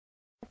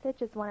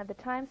message is one of the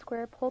Times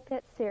Square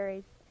Pulpit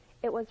series.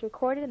 It was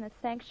recorded in the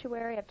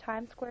sanctuary of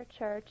Times Square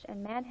Church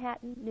in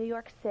Manhattan, New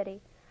York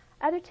City.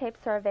 Other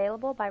tapes are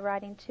available by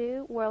writing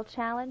to World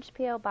Challenge,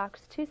 P.O.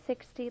 Box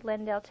 260,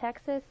 Lindale,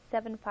 Texas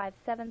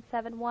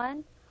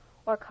 75771,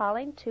 or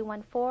calling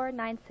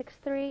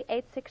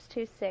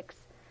 214-963-8626.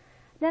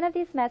 None of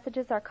these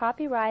messages are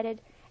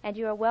copyrighted, and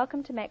you are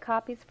welcome to make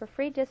copies for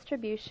free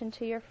distribution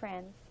to your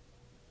friends.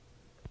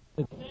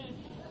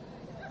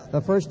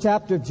 The first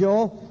chapter of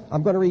Joel.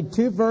 I'm going to read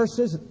two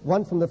verses,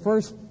 one from the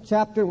first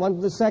chapter and one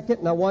from the second,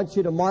 and I want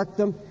you to mark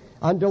them,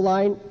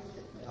 underline.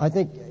 I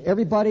think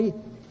everybody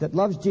that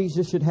loves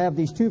Jesus should have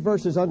these two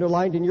verses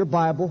underlined in your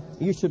Bible.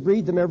 You should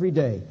read them every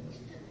day.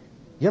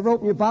 You ever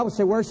open your Bible and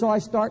say, where shall I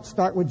start?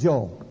 Start with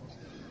Joel.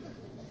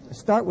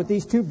 Start with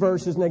these two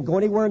verses and then go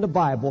anywhere in the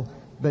Bible.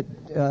 But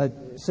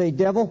say,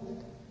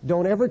 devil,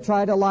 don't ever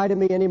try to lie to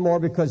me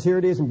anymore, because here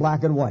it is in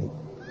black and white.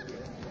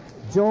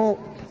 Joel,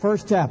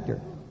 first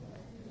chapter.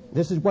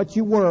 This is what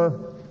you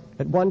were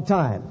at one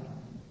time.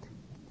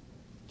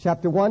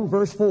 Chapter 1,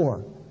 verse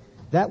 4.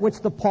 That which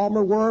the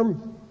palmer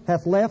worm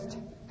hath left,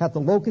 hath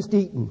the locust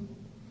eaten.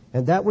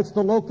 And that which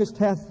the locust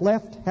hath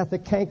left, hath the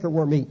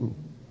cankerworm eaten.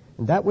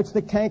 And that which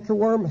the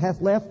cankerworm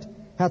hath left,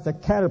 hath the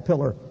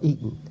caterpillar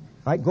eaten.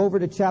 All right, go over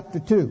to chapter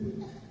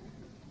 2.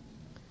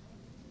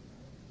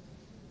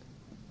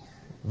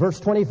 Verse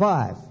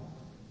 25.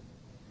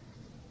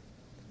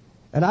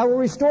 And I will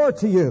restore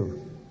to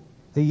you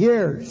the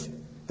years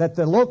that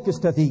the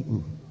locust hath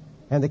eaten,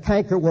 and the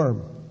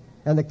cankerworm,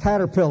 and the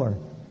caterpillar,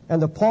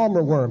 and the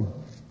palmer worm,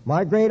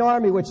 my great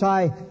army which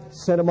I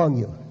sent among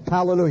you.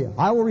 Hallelujah.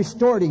 I will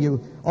restore to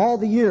you all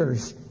the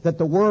years that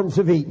the worms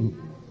have eaten.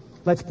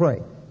 Let's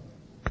pray.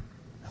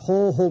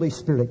 Oh, Holy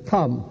Spirit,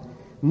 come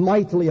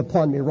mightily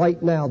upon me right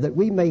now, that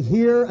we may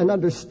hear and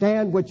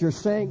understand what you're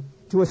saying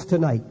to us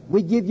tonight.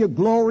 We give you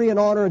glory and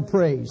honor and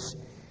praise.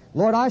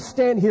 Lord, I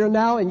stand here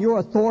now in your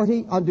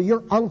authority, under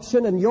your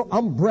unction and your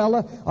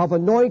umbrella of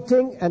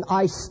anointing, and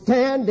I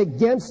stand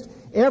against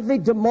every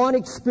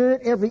demonic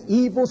spirit, every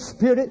evil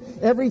spirit,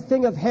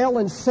 everything of hell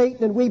and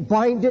Satan, and we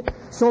bind it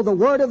so the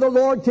word of the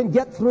Lord can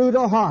get through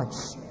to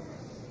hearts.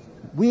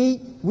 We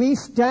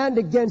stand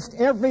against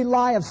every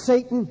lie of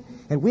Satan,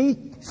 and we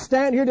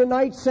stand here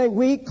tonight saying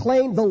we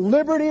claim the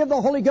liberty of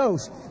the Holy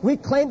Ghost. We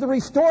claim the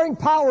restoring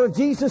power of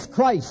Jesus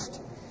Christ.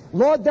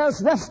 Lord,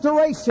 there's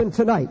restoration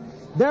tonight.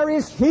 There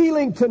is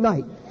healing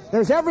tonight.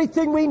 There's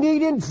everything we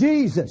need in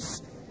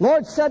Jesus.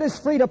 Lord, set us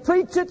free to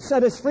preach it.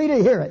 Set us free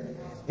to hear it.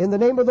 In the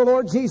name of the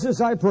Lord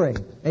Jesus, I pray.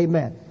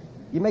 Amen.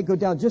 You may go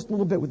down just a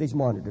little bit with these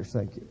monitors.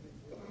 Thank you.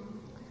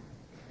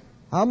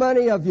 How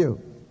many of you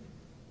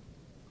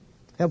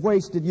have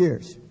wasted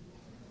years?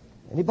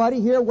 Anybody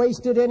here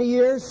wasted any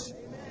years?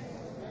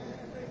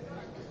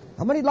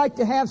 How many would like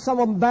to have some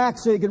of them back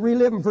so you could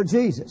relive them for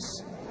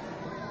Jesus?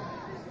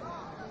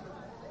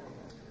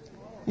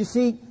 You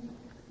see,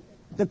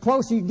 the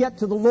closer you get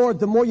to the Lord,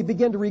 the more you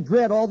begin to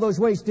regret all those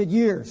wasted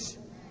years.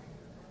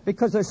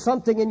 Because there's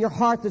something in your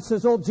heart that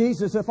says, oh,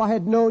 Jesus, if I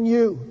had known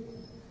you.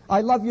 I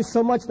love you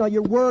so much. Now,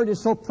 your word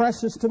is so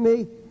precious to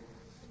me.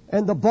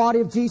 And the body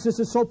of Jesus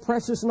is so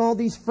precious, and all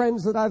these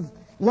friends that I've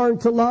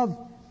learned to love.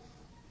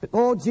 But,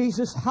 oh,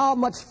 Jesus, how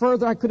much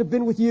further I could have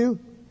been with you.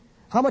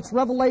 How much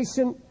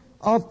revelation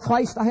of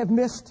Christ I have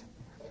missed.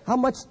 How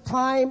much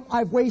time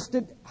I've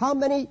wasted. How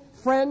many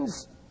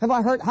friends have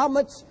I hurt? How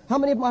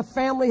many of my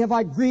family have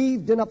I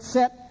grieved and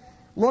upset?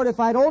 Lord, if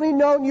I'd only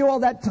known you all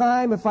that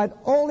time, if I'd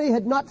only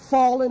had not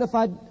fallen, if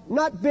I'd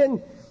not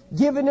been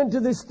given into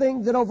this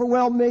thing that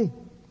overwhelmed me.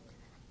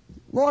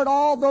 Lord,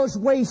 all those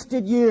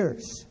wasted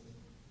years.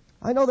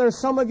 I know there are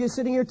some of you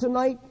sitting here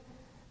tonight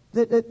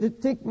that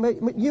think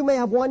you may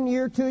have 1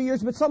 year, 2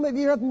 years, but some of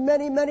you have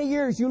many, many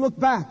years. You look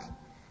back.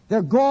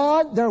 They're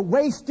gone. They're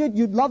wasted.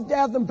 You'd love to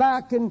have them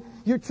back, and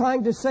you're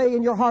trying to say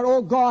in your heart,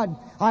 oh God,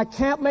 I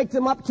can't make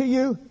them up to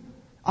you.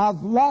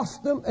 I've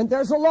lost them, and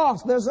there's a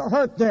loss. There's a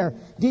hurt there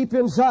deep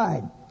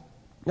inside.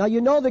 Now,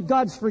 you know that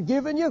God's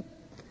forgiven you.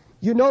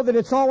 You know that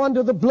it's all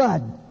under the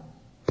blood.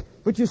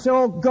 But you say,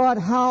 oh God,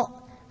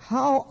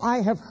 how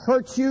I have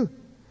hurt you,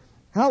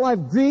 how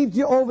I've grieved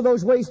you over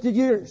those wasted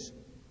years.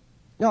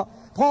 Now,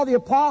 Paul the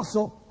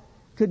Apostle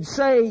could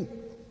say,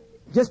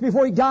 just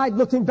before he died,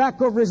 looking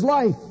back over his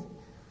life,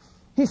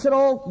 he said,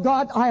 oh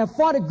God, I have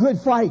fought a good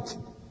fight.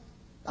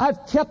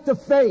 I've kept the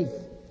faith.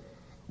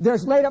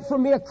 There's laid up for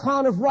me a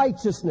crown of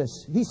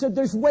righteousness. He said,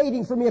 there's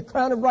waiting for me a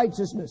crown of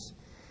righteousness.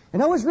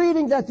 And I was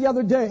reading that the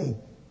other day.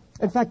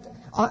 In fact,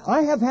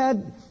 I have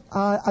had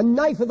a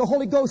knife of the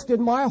Holy Ghost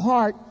in my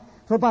heart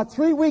for about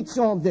 3 weeks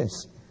on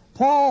this.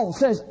 Paul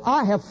says,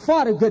 I have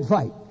fought a good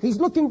fight. He's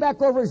looking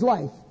back over his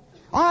life.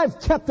 I've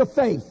kept the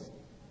faith.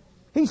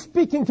 He's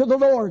speaking to the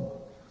Lord.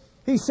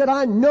 He said,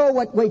 I know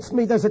what waits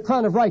me. There's a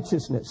crown of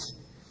righteousness.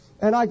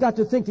 And I got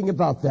to thinking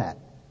about that.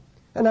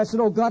 And I said,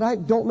 oh God, I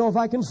don't know if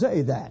I can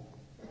say that.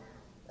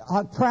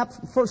 Perhaps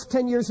the first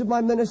 10 years of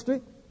my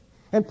ministry,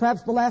 and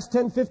perhaps the last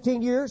 10,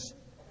 15 years,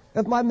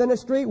 of my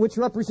ministry, which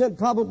represent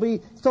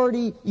probably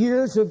 30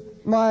 years of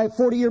my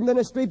 40-year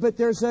ministry, but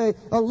there's a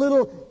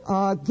little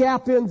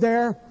gap in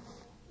there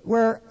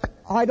where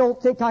I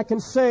don't think I can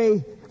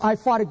say I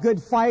fought a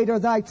good fight or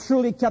that I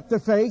truly kept the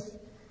faith.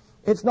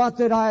 It's not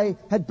that I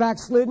had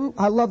backslidden.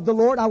 I loved the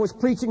Lord. I was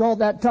preaching all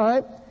that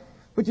time.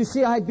 But you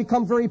see, I had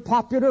become very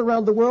popular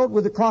around the world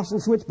with the cross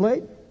and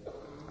switchblade,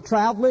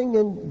 traveling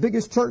in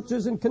biggest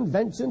churches and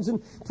conventions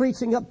and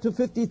preaching up to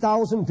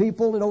 50,000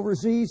 people in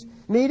overseas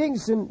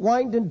meetings and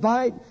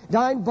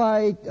dined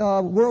by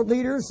world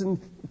leaders and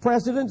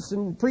presidents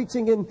and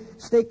preaching in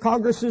state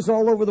congresses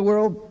all over the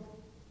world.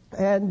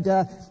 And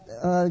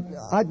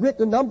I'd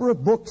written a number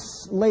of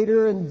books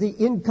later, and the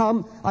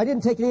income, I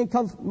didn't take any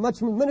income much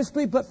from the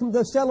ministry, but from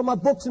the sale of my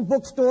books in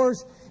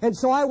bookstores. And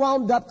so I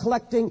wound up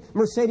collecting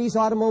Mercedes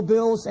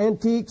automobiles,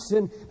 antiques,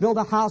 and built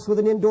a house with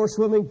an indoor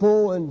swimming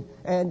pool,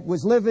 and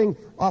was living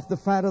off the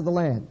fat of the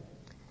land.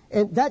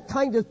 And that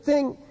kind of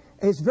thing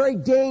is very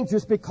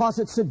dangerous because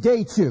it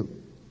sedates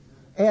you.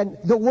 And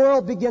the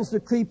world begins to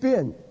creep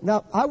in.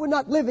 Now, I was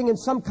not living in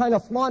some kind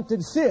of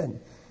flaunted sin.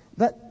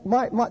 But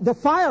the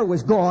fire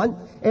was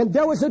gone, and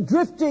there was a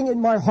drifting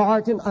in my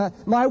heart, and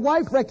my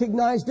wife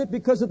recognized it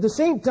because at the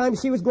same time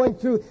she was going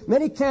through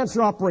many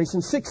cancer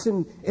operations, 6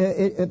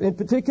 in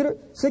particular,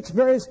 6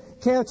 various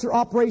cancer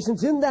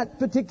operations in that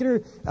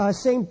particular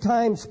same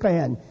time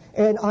span.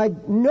 And I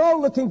know,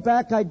 looking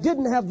back, I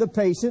didn't have the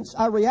patience.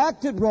 I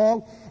reacted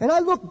wrong, and I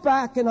look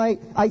back and I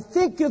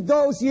think of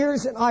those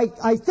years, and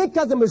I think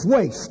of them as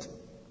waste.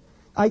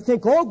 I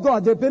think, oh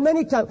God, there have been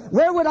many times.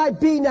 Where would I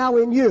be now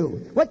in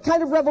you? What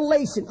kind of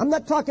revelation? I'm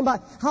not talking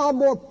about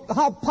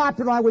how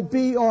popular I would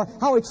be or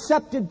how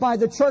accepted by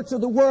the church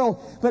of the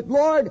world. But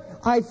Lord,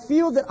 I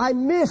feel that I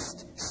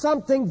missed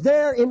something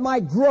there in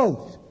my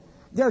growth.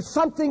 There's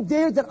something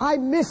there that I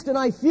missed, and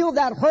I feel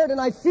that hurt,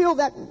 and I feel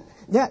that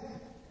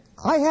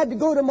I had to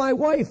go to my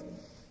wife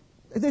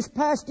this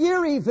past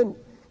year even,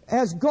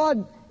 as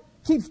God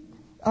keeps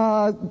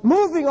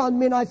moving on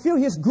me, and I feel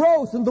His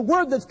growth and the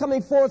word that's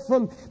coming forth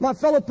from my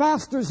fellow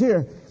pastors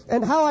here,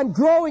 and how I'm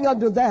growing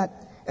under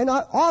that. And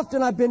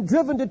I've been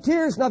driven to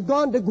tears, and I've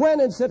gone to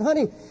Gwen and said,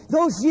 honey,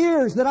 those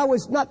years that I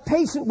was not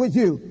patient with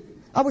you,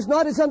 I was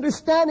not as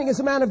understanding as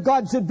a man of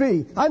God should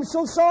be. I'm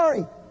so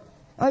sorry.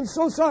 I'm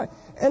so sorry.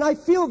 And I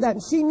feel that,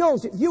 and she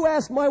knows. If you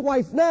ask my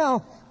wife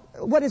now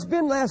what it's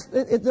been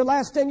the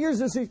last 10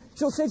 years,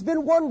 she'll say it's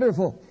been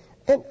wonderful.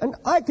 And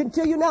I can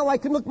tell you now, I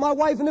can look my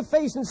wife in the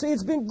face and say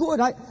it's been good.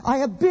 I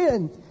have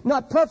been,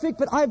 not perfect,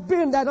 but I've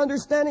been that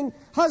understanding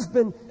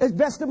husband as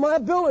best of my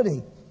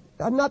ability.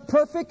 I'm not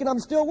perfect, and I'm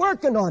still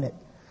working on it.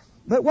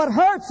 But what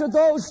hurts are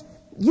those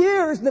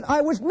years that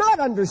I was not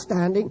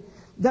understanding,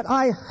 that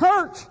I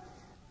hurt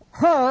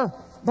her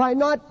by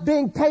not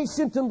being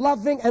patient and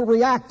loving and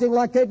reacting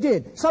like I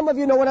did. Some of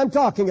you know what I'm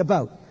talking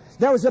about.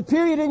 There was a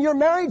period in your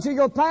marriage or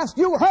your past,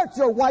 you hurt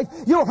your wife,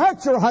 you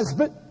hurt your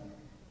husband.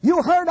 You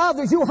hurt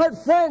others, you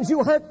hurt friends,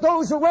 you hurt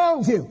those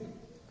around you.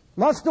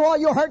 Most of all,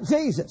 you hurt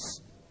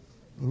Jesus.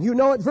 And you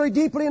know it very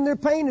deeply, and their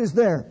pain is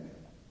there.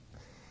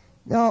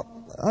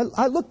 Now,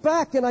 I look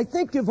back and I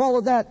think of all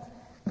of that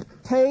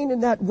pain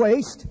and that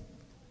waste.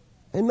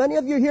 And many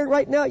of you here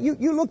right now,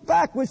 you look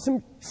back with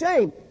some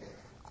shame.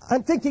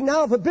 I'm thinking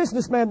now of a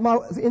businessman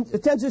who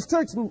attends this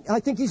church, and I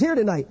think he's here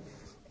tonight.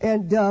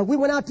 And we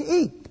went out to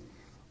eat.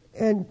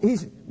 And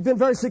he's been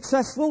very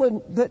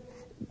successful, but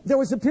there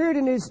was a period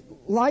in his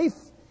life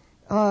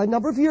a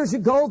number of years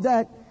ago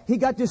that he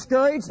got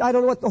discouraged. I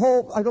don't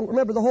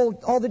remember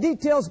all the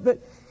details, but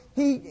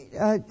he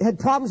had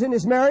problems in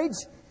his marriage,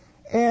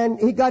 and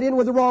he got in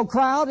with the wrong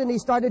crowd, and he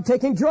started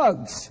taking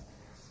drugs.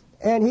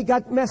 And he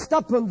got messed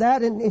up from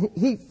that, and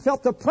he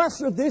felt the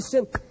pressure of this,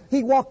 and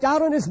he walked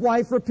out on his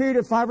wife for a period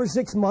of 5 or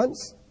 6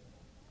 months,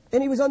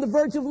 and he was on the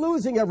verge of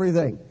losing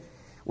everything.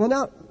 Well,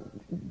 now,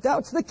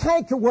 that's the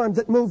cankerworm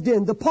that moved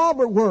in, the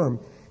palmer worm.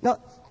 Now,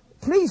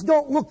 please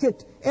don't look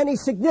at any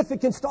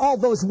significance to all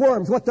those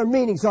worms, what their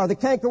meanings are. The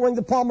cankerworm,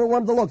 the palmer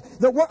worm, the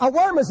locust. A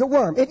worm is a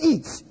worm. It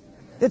eats.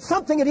 It's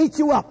something that eats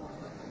you up.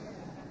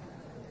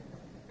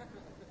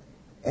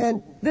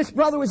 And this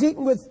brother was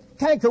eaten with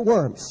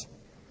cankerworms.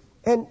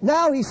 And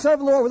now he's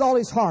serving the Lord with all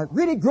his heart,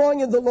 really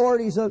growing in the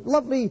Lord. He's a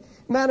lovely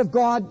man of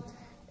God.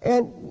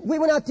 And we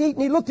went out to eat,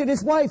 and he looked at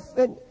his wife,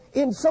 and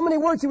in so many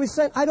words he was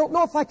saying, I don't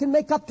know if I can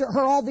make up to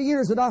her all the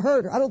years that I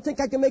hurt her. I don't think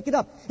I can make it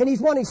up. And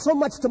he's wanting so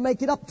much to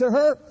make it up to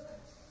her.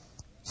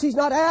 She's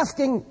not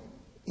asking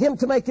him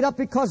to make it up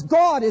because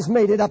God has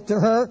made it up to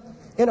her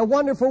in a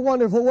wonderful,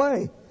 wonderful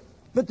way.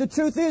 But the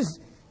truth is,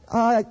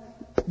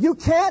 you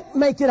can't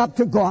make it up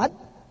to God.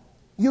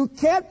 You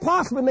can't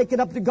possibly make it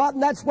up to God,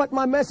 and that's what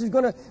my message is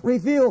going to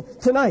reveal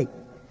tonight.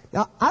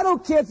 Now, I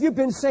don't care if you've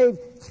been saved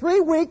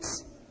 3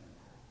 weeks,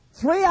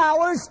 3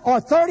 hours, or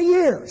 30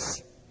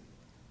 years.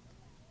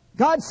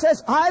 God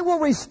says, I will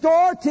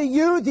restore to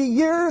you the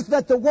years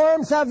that the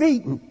worms have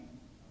eaten.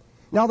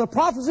 Now, the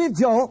prophecy of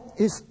Joel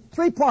is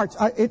 3 parts.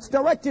 It's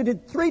directed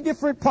at 3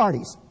 different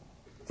parties.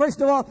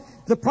 First of all,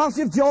 the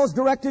prophecy of Joel is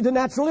directed to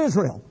natural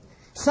Israel.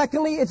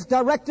 Secondly, it's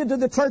directed to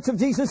the Church of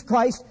Jesus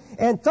Christ.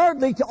 And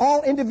thirdly, to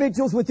all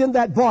individuals within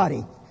that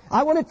body.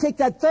 I want to take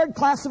that third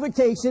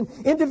classification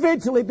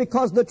individually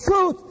because the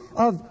truth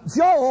of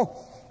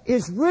Joel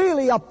is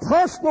really a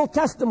personal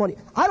testimony.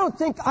 I don't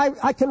think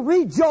I can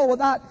read Joel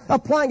without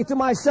applying it to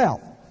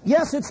myself.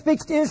 Yes, it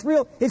speaks to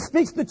Israel, it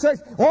speaks to the church,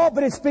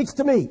 but it speaks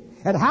to me.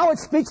 And how it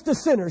speaks to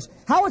sinners,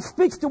 how it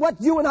speaks to what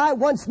you and I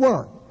once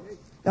were.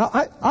 Now,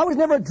 I was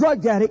never a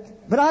drug addict,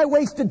 but I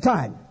wasted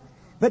time.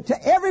 But to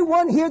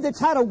everyone here that's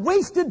had a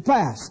wasted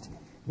past, I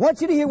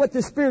want you to hear what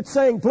the Spirit's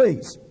saying,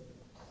 please.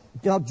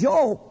 Now,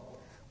 Joel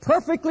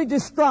perfectly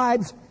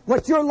describes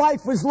what your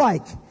life was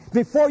like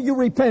before you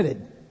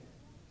repented.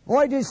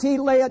 Boy, does he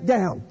lay it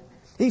down.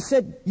 He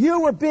said,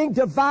 you were being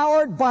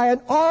devoured by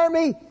an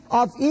army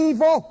of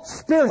evil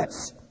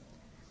spirits.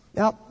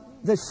 Now,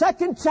 the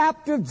second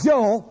chapter of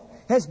Joel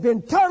has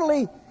been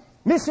totally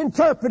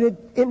misinterpreted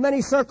in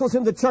many circles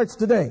in the church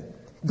today.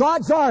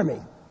 God's army.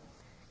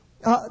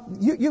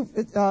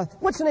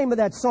 What's the name of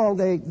that song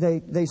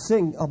they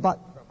sing about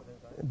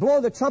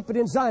blow the trumpet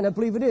in Zion? I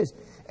believe it is.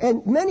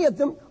 And many of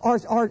them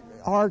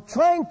are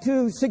trying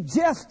to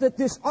suggest that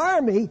this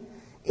army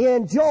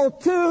in Joel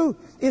 2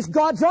 is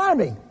God's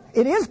army.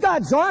 It is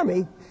God's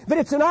army, but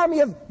it's an army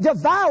of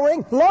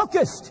devouring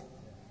locusts.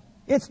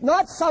 It's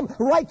not some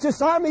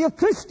righteous army of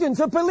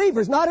Christians or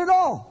believers, not at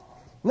all.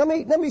 Let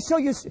me show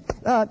you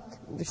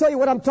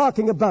what I'm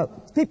talking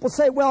about. People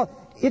say, well,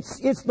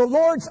 it's the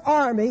Lord's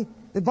army.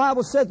 The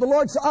Bible says the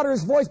Lord shall utter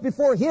his voice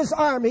before his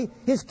army.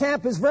 His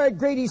camp is very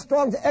great. He's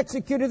strong to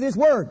execute his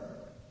word.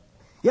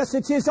 Yes,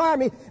 it's his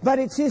army, but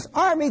it's his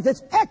army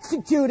that's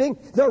executing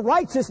the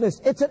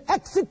righteousness. It's an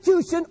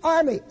execution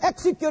army,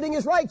 executing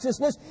his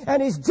righteousness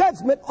and his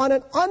judgment on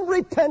an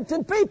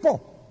unrepentant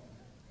people.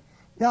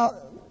 Now,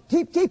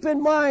 keep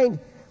in mind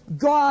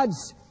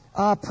God's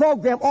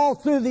program all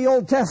through the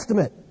Old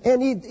Testament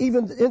and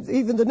even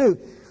the New.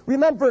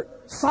 Remember,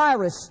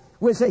 Cyrus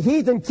was a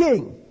heathen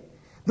king,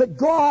 but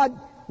God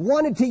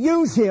wanted to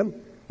use him,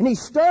 and he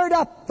stirred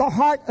up the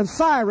heart of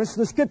Cyrus,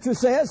 the Scripture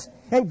says,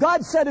 and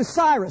God said to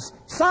Cyrus,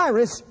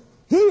 Cyrus,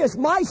 he is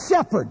my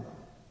shepherd.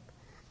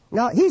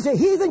 Now, he's a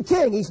heathen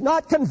king. He's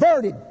not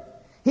converted.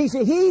 He's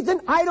a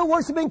heathen,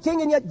 idol-worshiping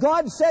king, and yet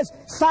God says,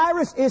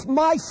 Cyrus is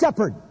my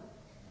shepherd.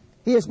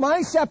 He is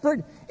my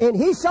shepherd, and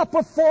he shall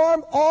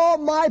perform all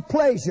my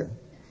pleasure.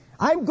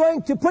 I'm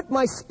going to put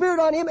my spirit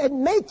on him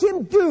and make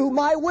him do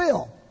my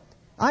will.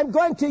 I'm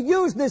going to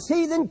use this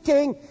heathen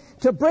king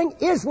to bring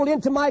Israel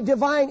into my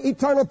divine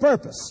eternal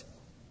purpose.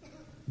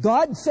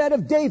 God said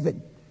of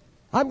David,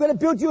 I'm going to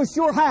build you a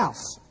sure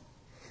house.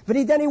 But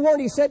then he warned,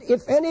 he said,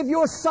 if any of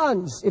your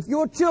sons, if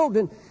your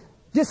children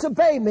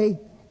disobey me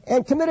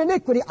and commit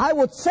iniquity, I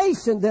will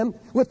chasten them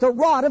with the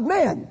rod of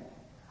men.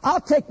 I'll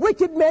take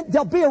wicked men,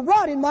 there'll be a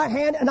rod in my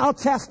hand, and I'll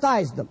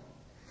chastise them.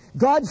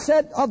 God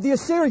said of the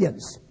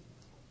Assyrians,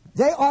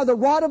 they are the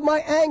rod of my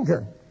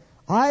anger.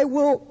 I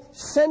will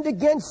send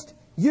against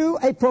you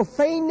a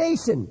profane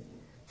nation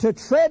to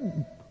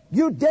tread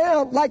you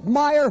down like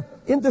mire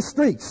in the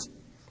streets.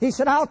 He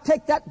said, I'll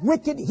take that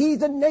wicked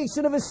heathen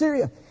nation of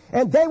Assyria,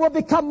 and they will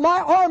become my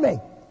army.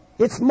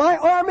 It's my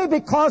army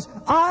because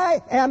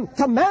I am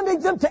commanding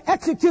them to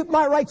execute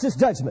my righteous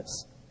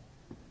judgments.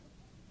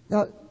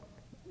 Now,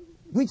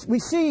 we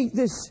see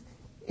this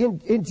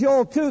in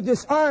Joel 2,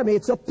 this army.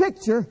 It's a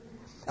picture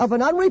of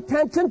an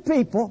unrepentant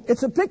people.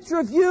 It's a picture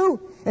of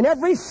you and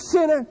every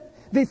sinner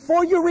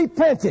before you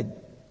repented.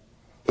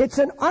 It's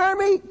an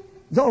army.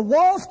 The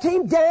walls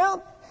came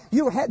down.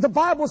 The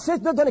Bible says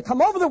they're going to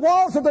come over the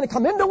walls. They're going to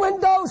come in the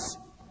windows.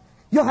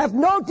 You'll have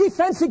no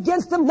defense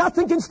against them.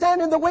 Nothing can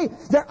stand in the way.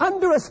 They're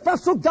under a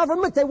special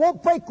government. They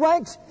won't break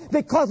ranks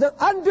because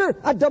they're under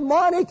a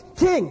demonic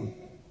king.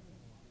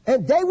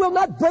 And they will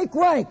not break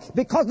rank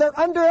because they're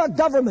under a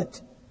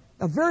government.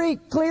 A very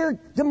clear,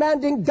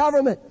 demanding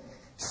government.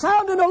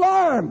 Sound an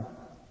alarm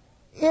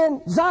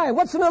in Zion.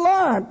 What's an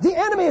alarm? The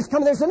enemy is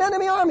coming. There's an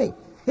enemy army.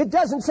 It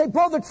doesn't say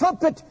blow the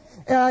trumpet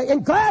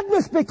in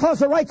gladness because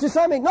the righteous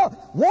army. No,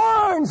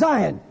 warn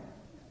Zion.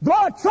 Blow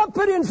a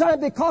trumpet in Zion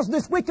because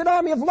this wicked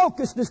army of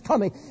locusts is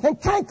coming.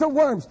 And canker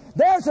worms.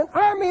 There's an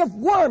army of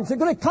worms. They're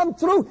going to come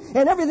through,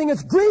 and everything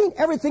is green,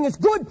 everything is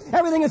good,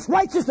 everything is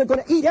righteous. They're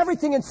going to eat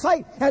everything in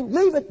sight and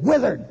leave it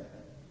withered.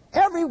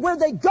 Everywhere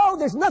they go,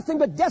 there's nothing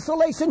but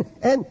desolation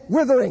and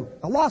withering,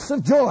 a loss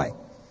of joy.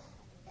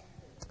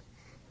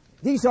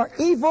 These are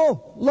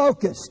evil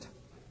locusts.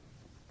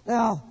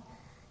 Now,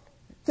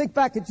 think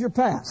back at your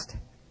past.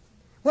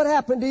 What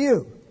happened to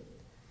you?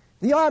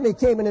 The army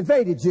came and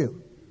invaded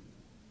you.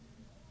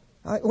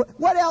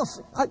 What else?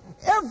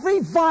 Every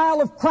vial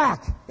of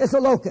crack is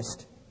a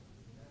locust.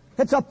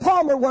 It's a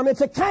palmer worm.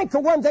 It's a canker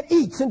worm that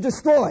eats and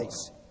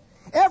destroys.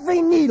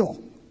 Every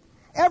needle,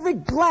 every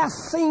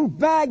glass-seam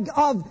bag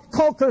of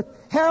coke or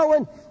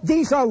heroin,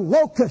 these are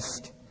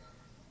locusts.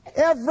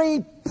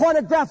 Every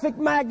pornographic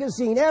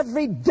magazine,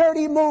 every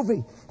dirty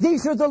movie,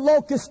 these are the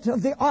locusts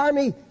of the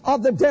army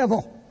of the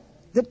devil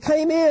that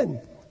came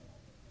in.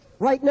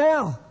 Right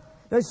now,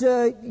 there's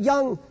a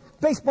young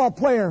baseball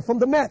player from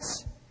the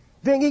Mets.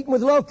 being eaten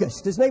with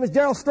locusts. His name is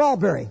Darrell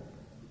Strawberry.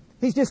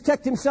 He's just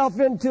checked himself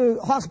into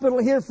hospital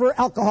here for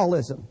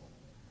alcoholism.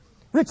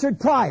 Richard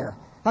Pryor,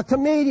 a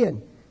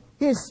comedian.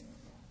 His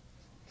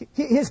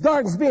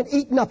garden's being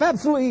eaten up,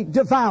 absolutely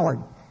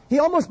devoured. He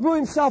almost blew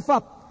himself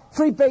up,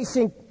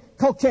 freebasing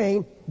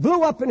cocaine,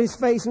 blew up in his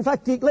face. In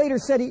fact, he later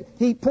said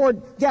he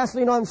poured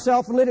gasoline on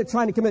himself and lit it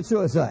trying to commit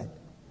suicide.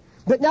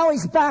 But now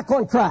he's back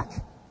on crack.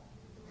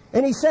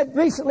 And he said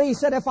recently,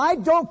 if I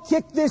don't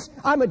kick this,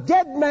 I'm a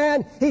dead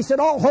man. He said,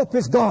 all hope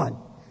is gone.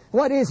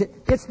 What is it?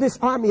 It's this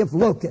army of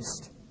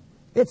locusts.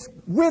 It's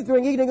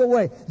withering, eating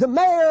away. The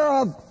mayor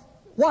of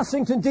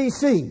Washington,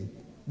 D.C.,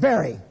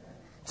 Barry,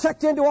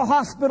 checked into a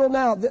hospital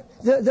now.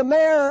 The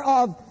mayor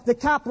of the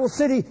capital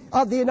city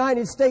of the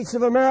United States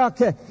of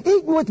America,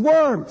 eaten with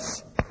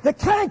worms. The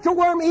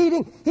cankerworm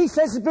eating, he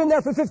says, has been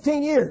there for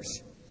 15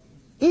 years.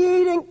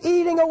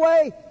 Eating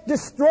away,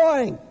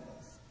 destroying.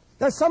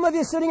 There's some of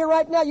you sitting here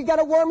right now, you got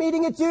a worm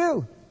eating at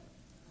you.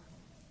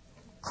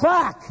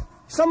 Crack.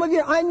 Some of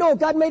you, I know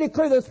God made it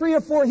clear, there are 3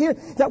 or 4 here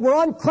that were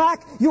on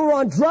crack, you were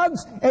on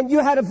drugs, and you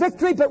had a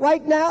victory, but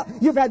right now,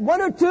 you've had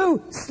 1 or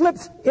 2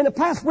 slips in the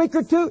past week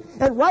or 2,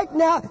 and right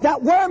now,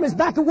 that worm is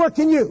back at work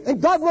in you,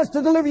 and God wants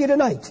to deliver you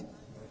tonight.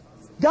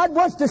 God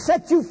wants to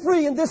set you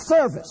free in this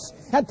service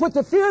and put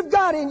the fear of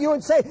God in you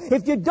and say,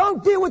 if you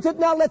don't deal with it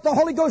now, let the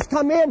Holy Ghost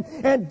come in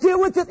and deal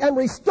with it and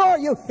restore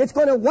you. It's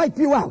going to wipe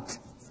you out.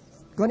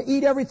 It's going to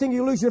eat everything.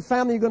 You lose your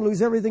family. You're going to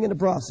lose everything in the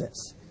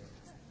process.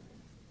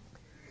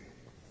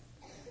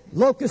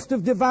 Locusts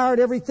have devoured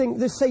everything.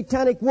 This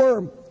satanic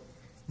worm,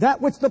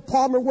 that which the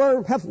palmer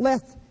worm hath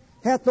left,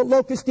 hath the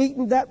locust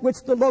eaten. That which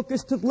the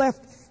locust hath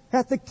left,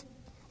 hath the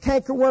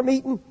cankerworm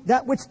eaten.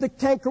 That which the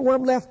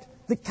cankerworm left,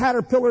 the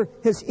caterpillar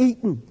has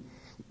eaten.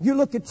 You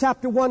look at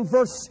chapter 1,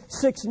 verse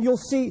 6, and you'll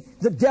see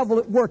the devil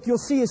at work. You'll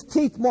see his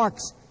teeth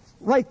marks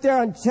right there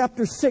on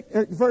chapter 6,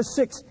 verse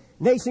 6.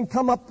 Nation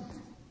come up,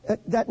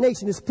 that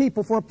nation is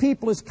people, for a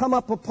people has come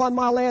up upon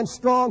my land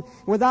strong,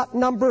 without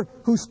number,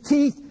 whose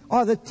teeth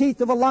are the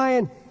teeth of a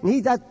lion, and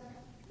he that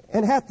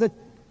and hath the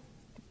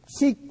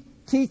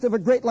teeth of a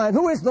great lion.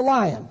 Who is the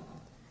lion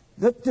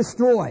that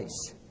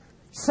destroys?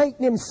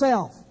 Satan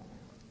himself.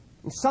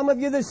 And some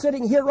of you that are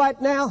sitting here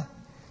right now,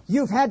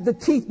 you've had the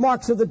teeth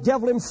marks of the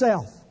devil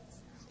himself.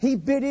 He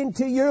bit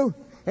into you,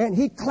 and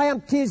he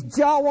clamped his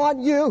jaw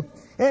on you,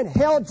 and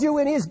held you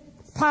in his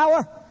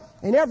power.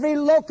 And every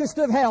locust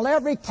of hell,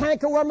 every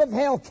cankerworm of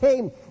hell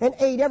came and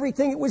ate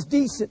everything that was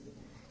decent.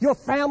 Your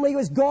family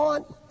was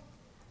gone.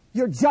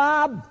 Your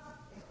job,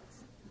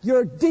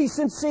 your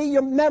decency,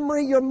 your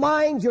memory, your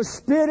mind, your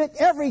spirit,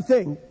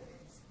 everything.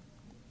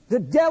 The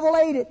devil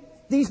ate it.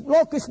 These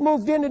locusts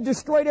moved in and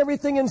destroyed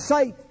everything in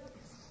sight.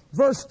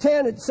 Verse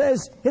 10, it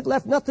says, it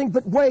left nothing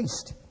but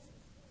waste.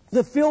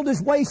 The field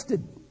is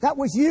wasted. That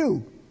was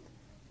you.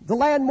 The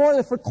land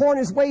mourneth for corn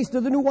is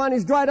wasted. The new wine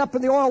is dried up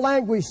and the oil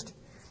languished.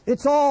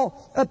 It's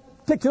all a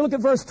picture. Look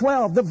at verse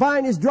 12. The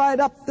vine is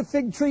dried up. The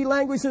fig tree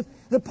languisheth.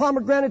 The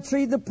pomegranate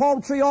tree, the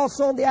palm tree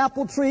also, and the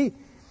apple tree.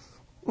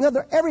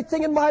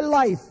 Everything in my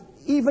life,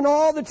 even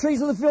all the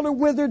trees of the field are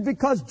withered,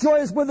 because joy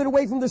is withered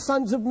away from the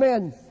sons of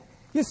men.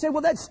 You say,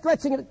 well, that's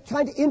stretching it,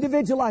 trying to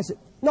individualize it.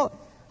 No,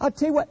 I'll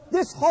tell you what,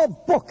 this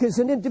whole book is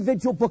an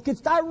individual book.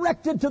 It's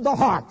directed to the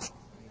heart.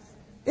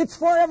 It's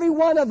for every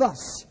one of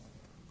us.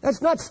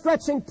 That's not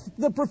stretching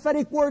the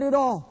prophetic word at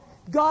all.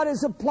 God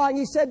is applying.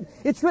 He said,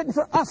 it's written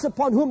for us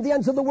upon whom the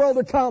ends of the world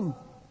are come.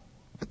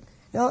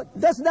 Now,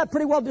 doesn't that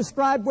pretty well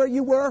describe where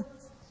you were?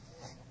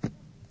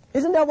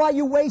 Isn't that why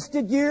you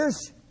wasted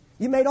years?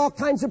 You made all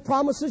kinds of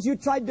promises. You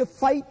tried to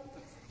fight.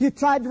 You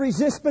tried to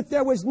resist, but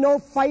there was no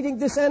fighting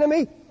this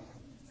enemy.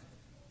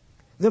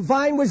 The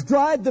vine was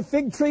dried, the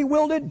fig tree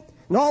wilted,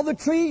 and all the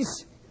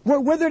trees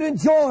were withered,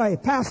 and joy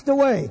passed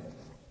away.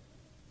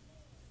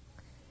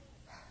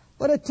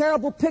 What a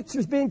terrible picture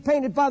is being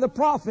painted by the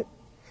prophet.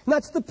 And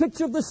that's the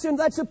picture of the sin.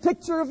 That's a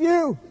picture of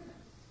you.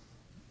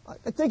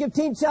 I think of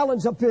Teen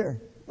Challenge up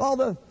here. All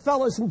the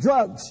fellas and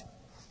drugs.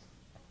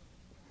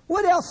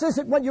 What else is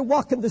it when you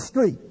walk in the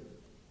street?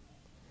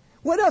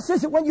 What else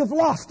is it when you've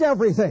lost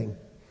everything?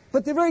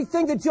 But the very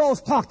thing that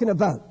Joel's talking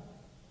about.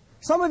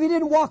 Some of you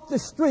didn't walk the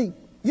street.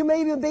 You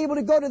may even be able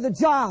to go to the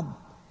job.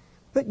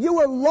 But you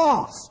were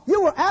lost.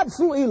 You were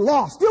absolutely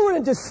lost. You were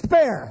in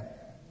despair.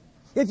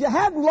 If you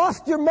hadn't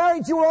lost your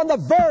marriage, you were on the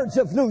verge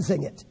of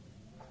losing it.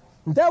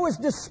 There was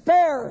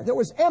despair. There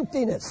was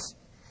emptiness.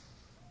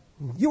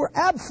 You were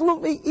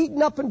absolutely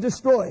eaten up and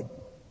destroyed.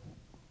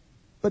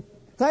 But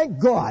thank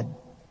God,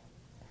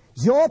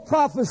 Joel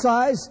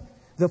prophesies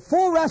the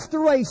full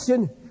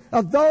restoration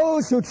of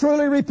those who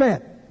truly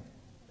repent.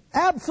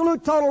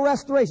 Absolute total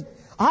restoration.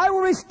 I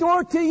will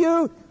restore to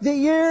you the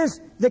years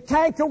the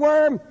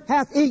cankerworm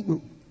hath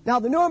eaten. Now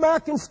the New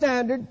American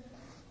Standard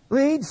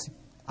reads,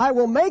 I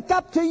will make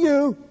up to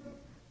you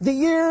the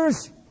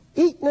years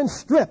eaten and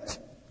stripped.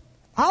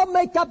 I'll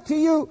make up to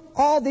you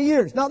all the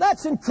years. Now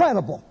that's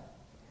incredible.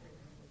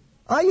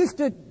 I used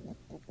to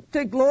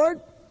think,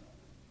 Lord,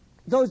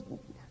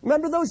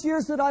 remember those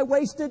years that I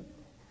wasted?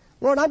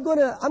 Lord, I'm going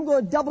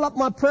to double up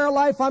my prayer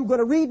life. I'm going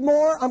to read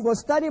more. I'm going to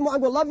study more.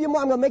 I'm going to love you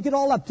more. I'm going to make it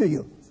all up to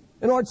you.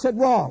 And the Lord said,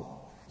 wrong.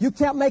 You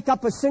can't make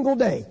up a single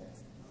day.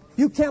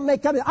 You can't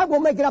make up. I will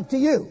make it up to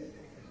you.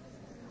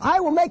 I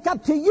will make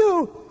up to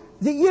you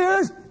the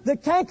years the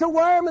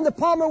cankerworm and the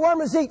palmer worm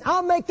has eaten.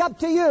 I'll make up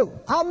to you.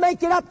 I'll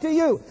make it up to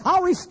you.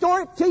 I'll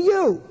restore it to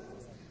you.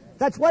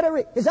 That's what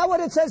is that what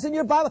it says in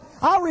your Bible?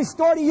 I'll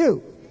restore to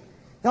you.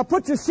 Now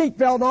put your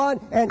seatbelt on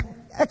and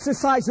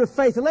exercise your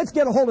faith. And let's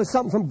get a hold of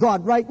something from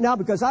God right now,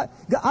 because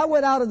I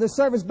went out of the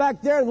service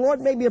back there and the Lord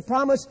made me a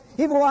promise.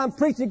 Even while I'm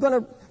preaching, He's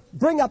going to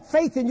bring up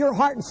faith in your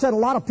heart and set a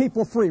lot of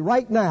people free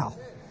right now.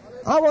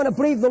 I want to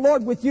believe the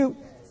Lord with you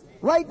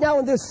right now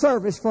in this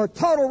service for a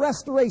total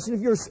restoration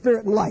of your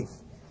spirit and life.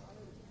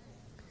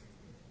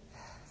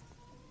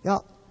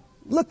 Now,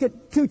 look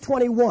at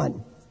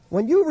 2:21.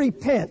 When you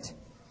repent,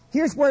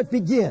 here's where it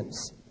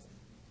begins.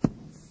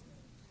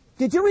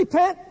 Did you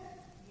repent?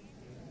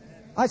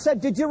 I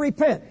said, did you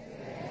repent?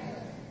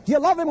 Do you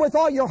love Him with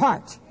all your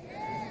heart?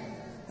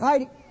 All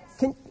right.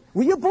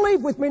 Will you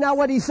believe with me now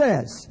what He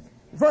says?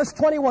 Verse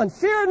 21.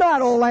 Fear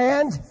not, O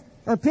land,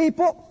 or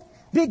people.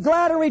 Be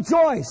glad and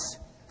rejoice,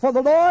 for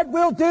the Lord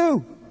will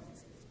do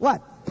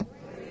what?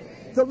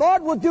 The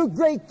Lord will do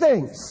great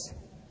things.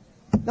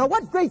 Now,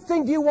 what great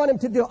thing do you want Him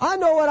to do? I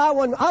know what I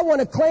want. I want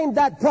to claim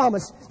that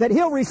promise that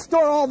He'll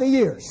restore all the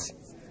years.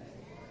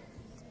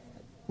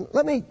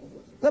 Let me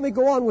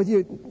go on with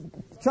you.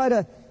 Try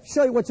to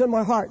show you what's in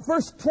my heart.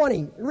 Verse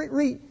 20.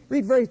 Read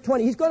verse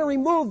 20. He's going to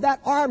remove that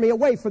army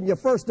away from you,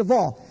 first of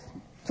all.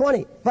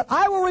 20. But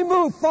I will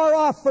remove far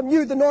off from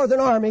you the northern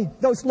army,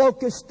 those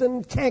locusts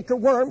and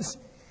cankerworms,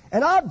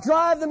 and I'll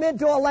drive them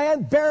into a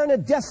land barren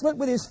and desolate,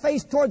 with his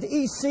face toward the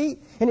east sea,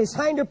 and his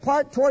hinder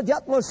part toward the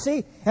utmost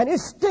sea, and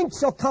his stink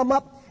shall come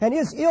up, and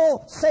his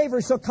ill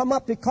savor shall come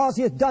up, because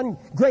he has done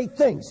great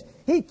things.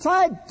 He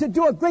tried to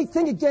do a great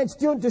thing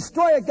against you and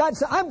destroy it. God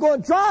said, I'm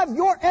going to drive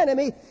your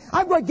enemy.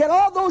 I'm going to get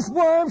all those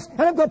worms,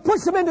 and I'm going to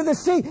push them into the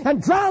sea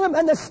and drown them,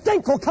 and the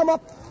stink will come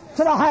up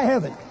to the high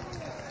heaven.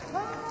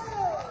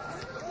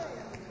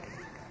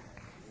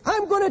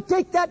 I'm going to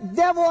take that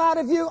devil out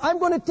of you. I'm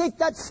going to take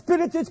that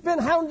spirit that's been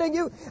hounding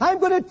you. I'm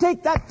going to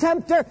take that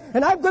tempter,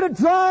 and I'm going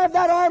to drive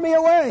that army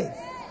away.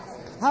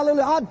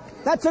 Hallelujah.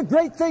 That's a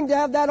great thing to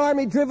have that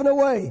army driven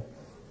away.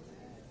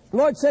 The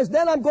Lord says,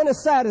 then I'm going to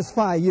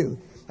satisfy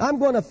you. I'm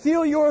going to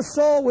fill your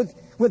soul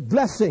with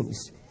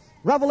blessings.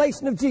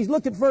 Revelation of Jesus.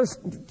 Look at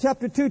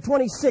chapter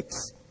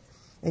 2:26.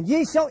 And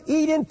ye shall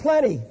eat in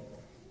plenty.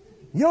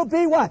 You'll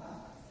be what?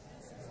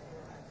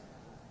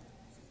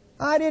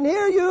 I didn't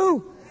hear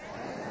you.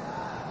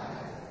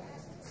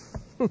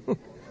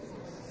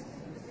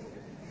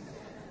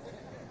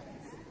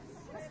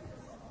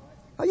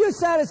 Are you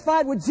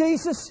satisfied with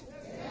Jesus?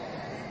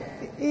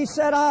 He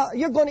said,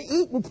 you're going to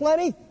eat in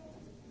plenty.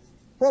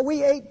 Well,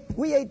 we ate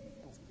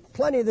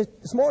plenty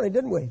this morning,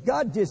 didn't we?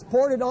 God just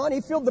poured it on. He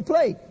filled the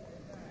plate.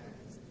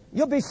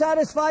 You'll be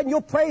satisfied and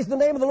you'll praise the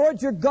name of the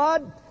Lord your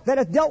God that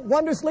hath dealt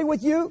wondrously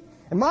with you.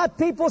 And my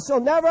people shall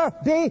never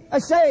be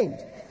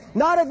ashamed.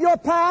 Not of your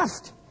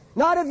past.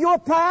 Not of your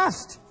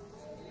past.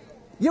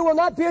 You will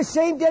not be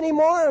ashamed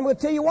anymore, and we'll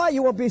tell you why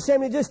you won't be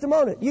ashamed in just a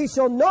moment. Ye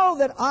shall know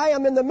that I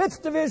am in the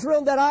midst of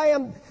Israel, that I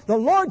am the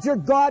Lord your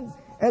God,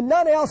 and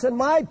none else, and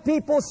my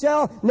people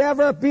shall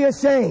never be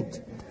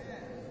ashamed.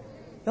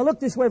 Now look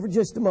this way for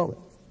just a moment.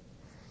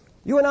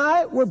 You and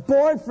I were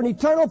born for an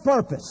eternal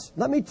purpose.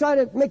 Let me try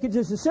to make it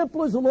just as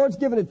simple as the Lord's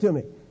given it to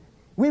me.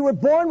 We were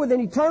born with an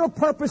eternal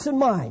purpose in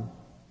mind.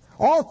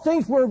 All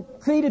things were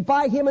created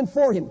by Him and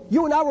for Him.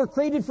 You and I were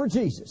created for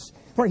Jesus,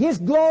 for His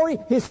glory,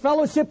 His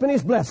fellowship, and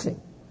His blessing.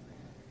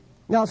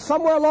 Now,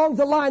 somewhere along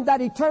the line,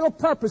 that eternal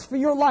purpose for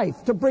your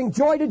life to bring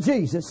joy to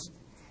Jesus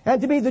and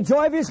to be the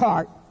joy of His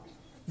heart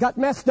got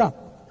messed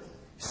up.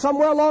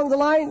 Somewhere along the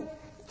line,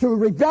 through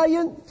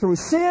rebellion, through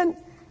sin,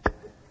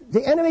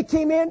 the enemy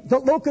came in, the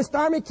locust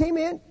army came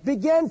in,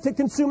 began to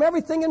consume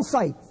everything in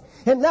sight,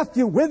 and left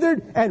you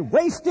withered and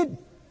wasted.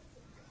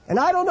 And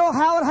I don't know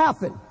how it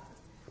happened,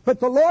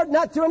 but the Lord,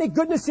 not through any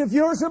goodness of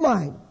yours or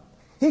mine,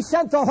 He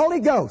sent the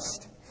Holy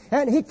Ghost,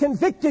 and He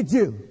convicted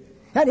you,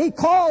 and He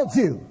called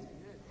you,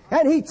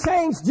 and He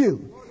changed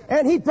you,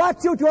 and He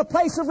brought you to a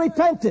place of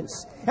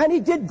repentance, and He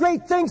did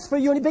great things for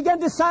you, and He began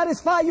to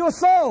satisfy your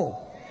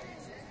soul.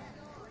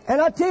 And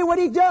I'll tell you what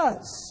He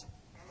does.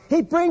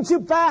 He brings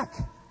you back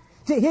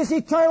to His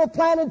eternal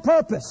plan and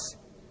purpose.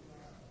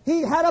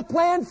 He had a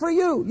plan for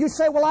you. You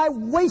say, well, I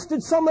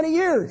wasted so many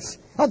years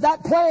of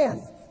that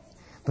plan.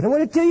 But I'm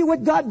going to tell you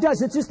what God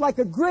does. It's just like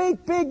a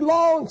great big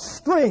long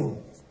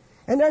string,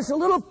 and there's a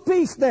little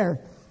piece there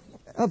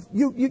of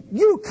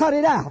you cut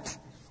it out.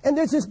 And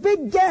there's this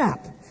big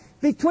gap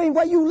between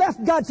what you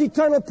left God's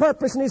eternal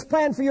purpose and His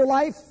plan for your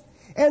life,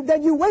 and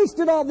then you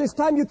wasted all this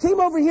time. You came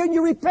over here and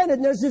you repented,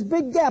 and there's this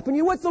big gap. And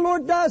you know what the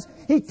Lord does?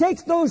 He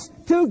takes those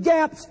two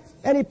gaps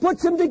and He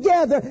puts them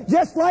together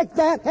just like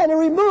that, and He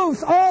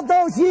removes all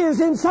those years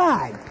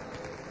inside.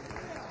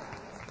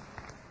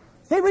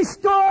 He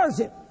restores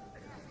it.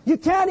 You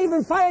can't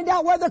even find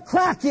out where the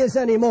crack is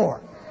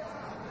anymore.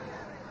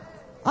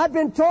 I've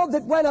been told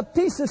that when a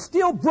piece of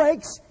steel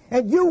breaks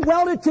and you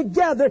weld it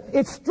together,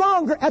 it's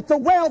stronger at the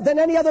weld than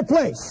any other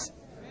place.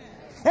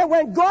 And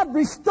when God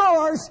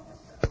restores,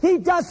 He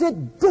does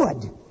it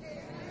good.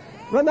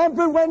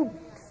 Remember when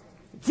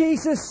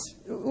Jesus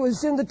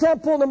was in the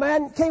temple and a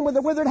man came with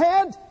a withered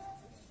hand?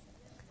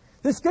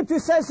 The Scripture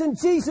says, and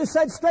Jesus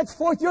said, stretch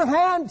forth your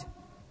hand.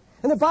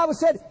 And the Bible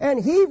said,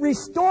 and He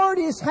restored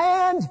his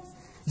hand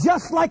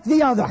just like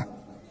the other.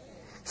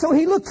 So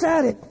He looks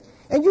at it,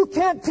 and you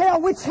can't tell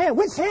which hand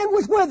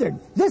was withered,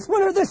 this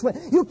one or this one.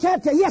 You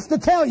can't tell. He has to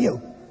tell you.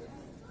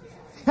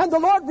 And the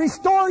Lord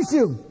restores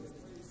you.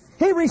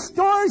 He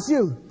restores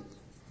you.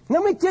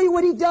 Let me tell you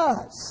what He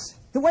does.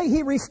 The way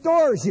He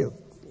restores you.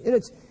 And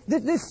it's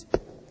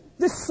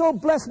this so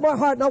blessed my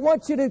heart, and I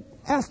want you to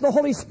ask the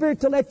Holy Spirit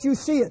to let you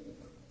see it.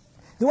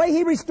 The way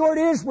He restored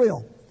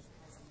Israel.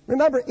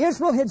 Remember,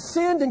 Israel had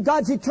sinned, and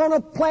God's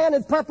eternal plan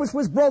and purpose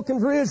was broken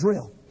for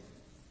Israel.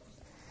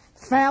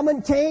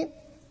 Famine came.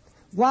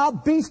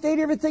 Wild beasts ate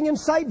everything in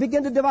sight,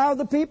 began to devour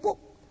the people.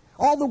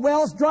 All the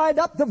wells dried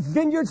up, the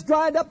vineyards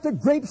dried up, the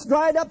grapes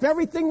dried up,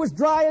 everything was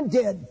dry and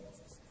dead.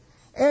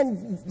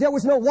 And there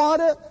was no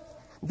water,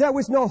 there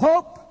was no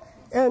hope,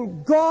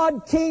 and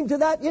God came into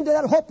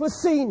that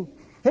hopeless scene,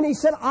 and He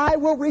said, I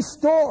will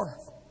restore.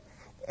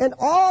 And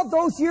all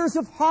those years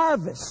of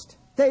harvest,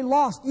 they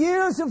lost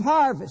years of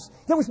harvest.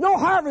 There was no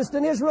harvest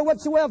in Israel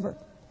whatsoever.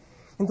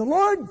 And the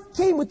Lord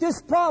came with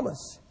this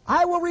promise,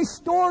 I will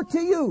restore to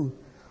you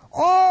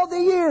all the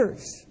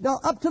years. Now,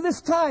 up to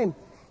this time,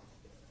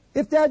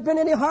 if there had been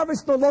any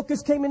harvest, the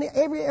locust came in,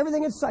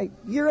 everything in sight.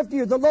 Year after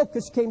year, the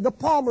locust came, the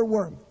palmer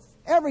worm,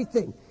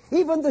 everything.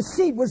 Even the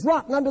seed was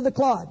rotten under the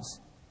clods.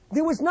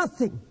 There was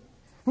nothing.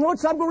 And Lord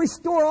said, I'm going to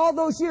restore all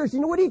those years. You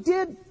know what He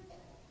did?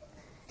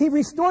 He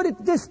restored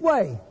it this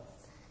way.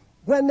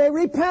 When they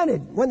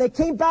repented, when they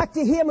came back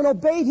to Him and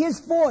obeyed His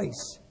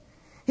voice,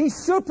 He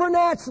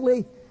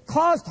supernaturally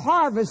caused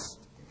harvests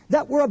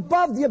that were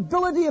above the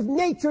ability of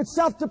nature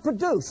itself to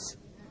produce.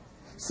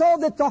 So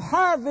that the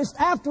harvest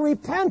after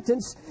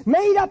repentance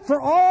made up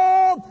for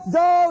all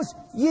those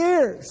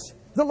years.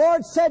 The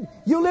Lord said,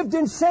 you lived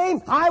in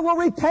shame, I will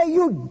repay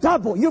you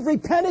double. You've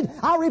repented,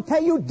 I'll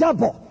repay you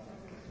double.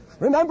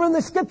 Remember in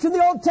the Scripture in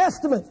the Old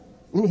Testament,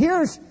 and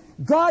here's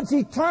God's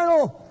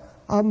eternal,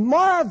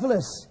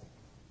 marvelous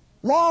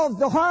law of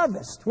the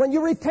harvest. When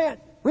you repent,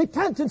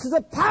 repentance is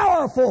a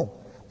powerful,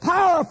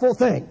 powerful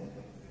thing.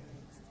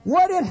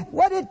 What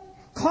it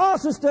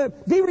causes to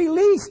be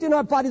released in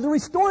our body, the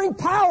restoring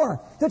power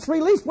that's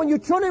released when you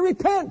truly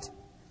repent.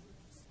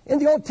 In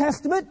the Old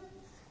Testament,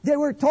 they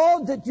were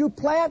told that you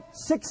plant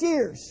 6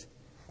 years.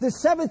 The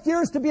 7th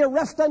year is to be a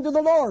rest unto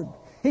the Lord.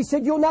 He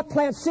said, you'll not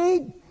plant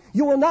seed.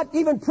 You will not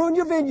even prune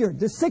your vineyard.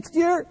 The 6th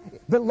year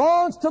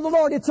belongs to the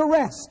Lord. It's a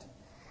rest.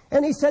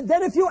 And He said,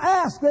 then if you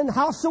ask, then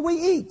how shall we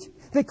eat?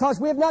 Because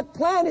we have not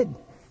planted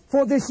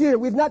for this year.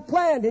 We've not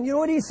planned. And you know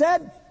what He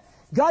said?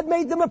 God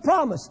made them a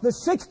promise. The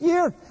 6th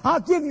year, I'll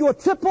give you a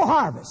triple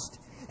harvest.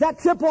 That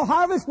triple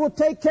harvest will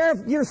take care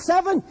of year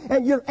 7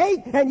 and year 8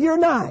 and year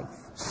 9.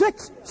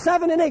 6,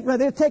 7, and 8,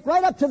 rather. It'll take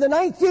right up to the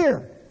 9th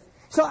year.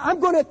 So I'm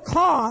going to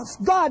cause,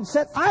 God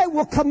said, I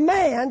will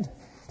command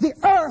the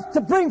earth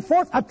to bring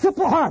forth a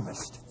triple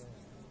harvest.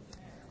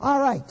 All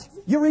right.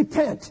 You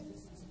repent.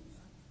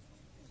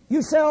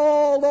 You say,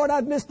 oh, Lord,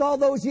 I've missed all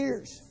those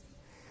years.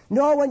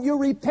 No, when you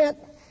repent,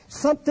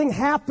 something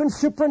happens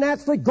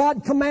supernaturally.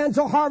 God commands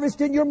a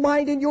harvest in your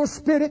mind and your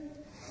spirit.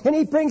 And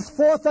He brings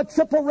forth a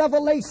triple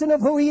revelation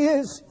of who He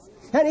is.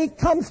 And He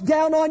comes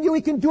down on you.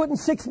 He can do it in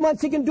 6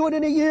 months. He can do it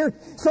in a year.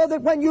 So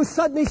that when you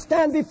suddenly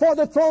stand before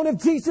the throne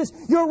of Jesus,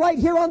 you're right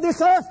here on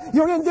this earth.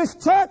 You're in this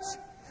church.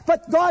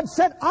 But God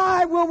said,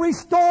 I will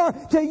restore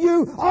to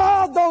you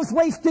all those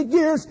wasted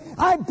years.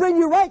 I bring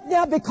you right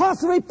now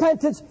because of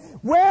repentance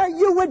where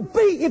you would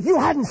be if you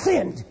hadn't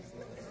sinned.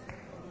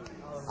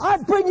 I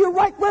bring you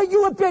right where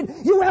you have been.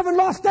 You haven't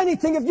lost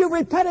anything if you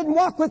repented and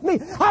walked with me.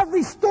 I've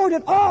restored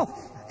it all.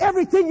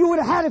 Everything you would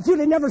have had if you'd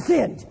have never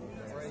sinned.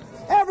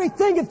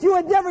 Everything if you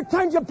had never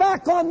turned your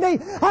back on me.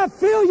 I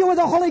fill you with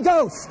the Holy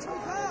Ghost.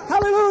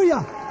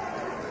 Hallelujah.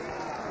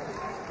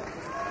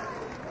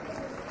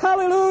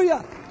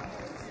 Hallelujah.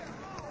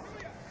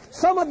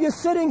 Some of you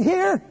sitting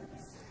here,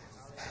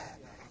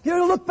 you're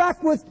going to look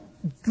back with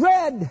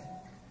dread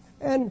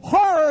and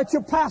horror at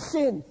your past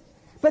sin.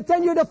 But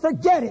then you're to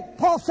forget it.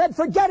 Paul said,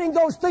 forgetting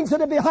those things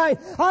that are behind,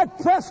 I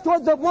press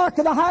toward the mark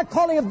of the high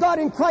calling of God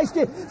in Christ.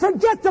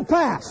 Forget the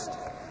past.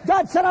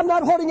 God said, I'm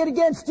not holding it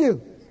against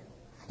you.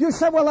 You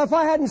said, well, if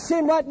I hadn't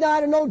sinned right now,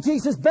 I'd have known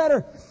Jesus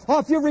better. Or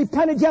if you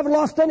repented, you haven't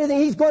lost anything,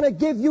 He's going to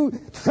give you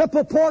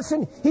triple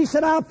portion. He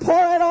said, I'll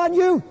pour it on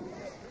you.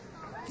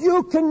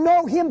 You can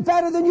know Him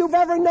better than you've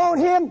ever known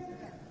Him.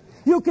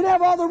 You can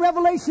have all the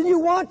revelation you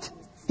want.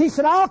 He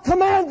said, I'll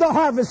command the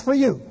harvest for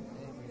you.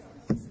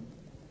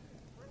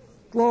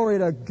 Glory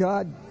to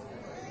God.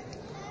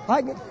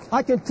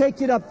 I can take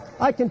you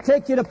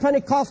to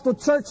Pentecostal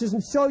churches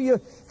and show you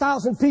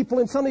 1,000 people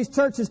in some of these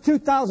churches,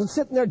 2,000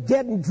 sitting there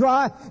dead and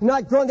dry,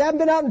 not growing. They haven't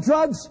been out in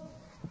drugs.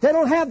 They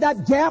don't have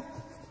that gap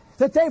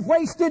that they've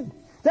wasted.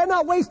 They're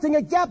not wasting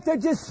a gap. They're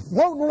just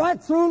floating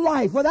right through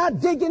life without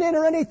digging in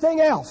or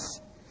anything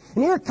else.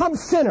 And here come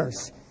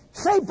sinners,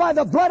 saved by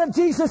the blood of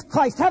Jesus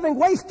Christ, having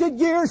wasted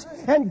years,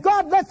 and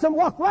God lets them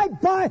walk right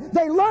by.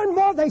 They learn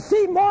more, they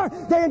see more,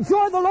 they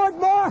enjoy the Lord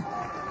more.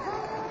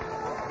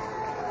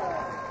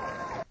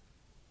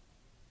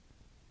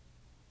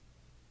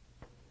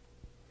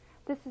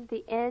 This is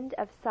the end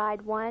of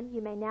side 1.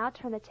 You may now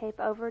turn the tape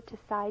over to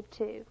side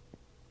 2.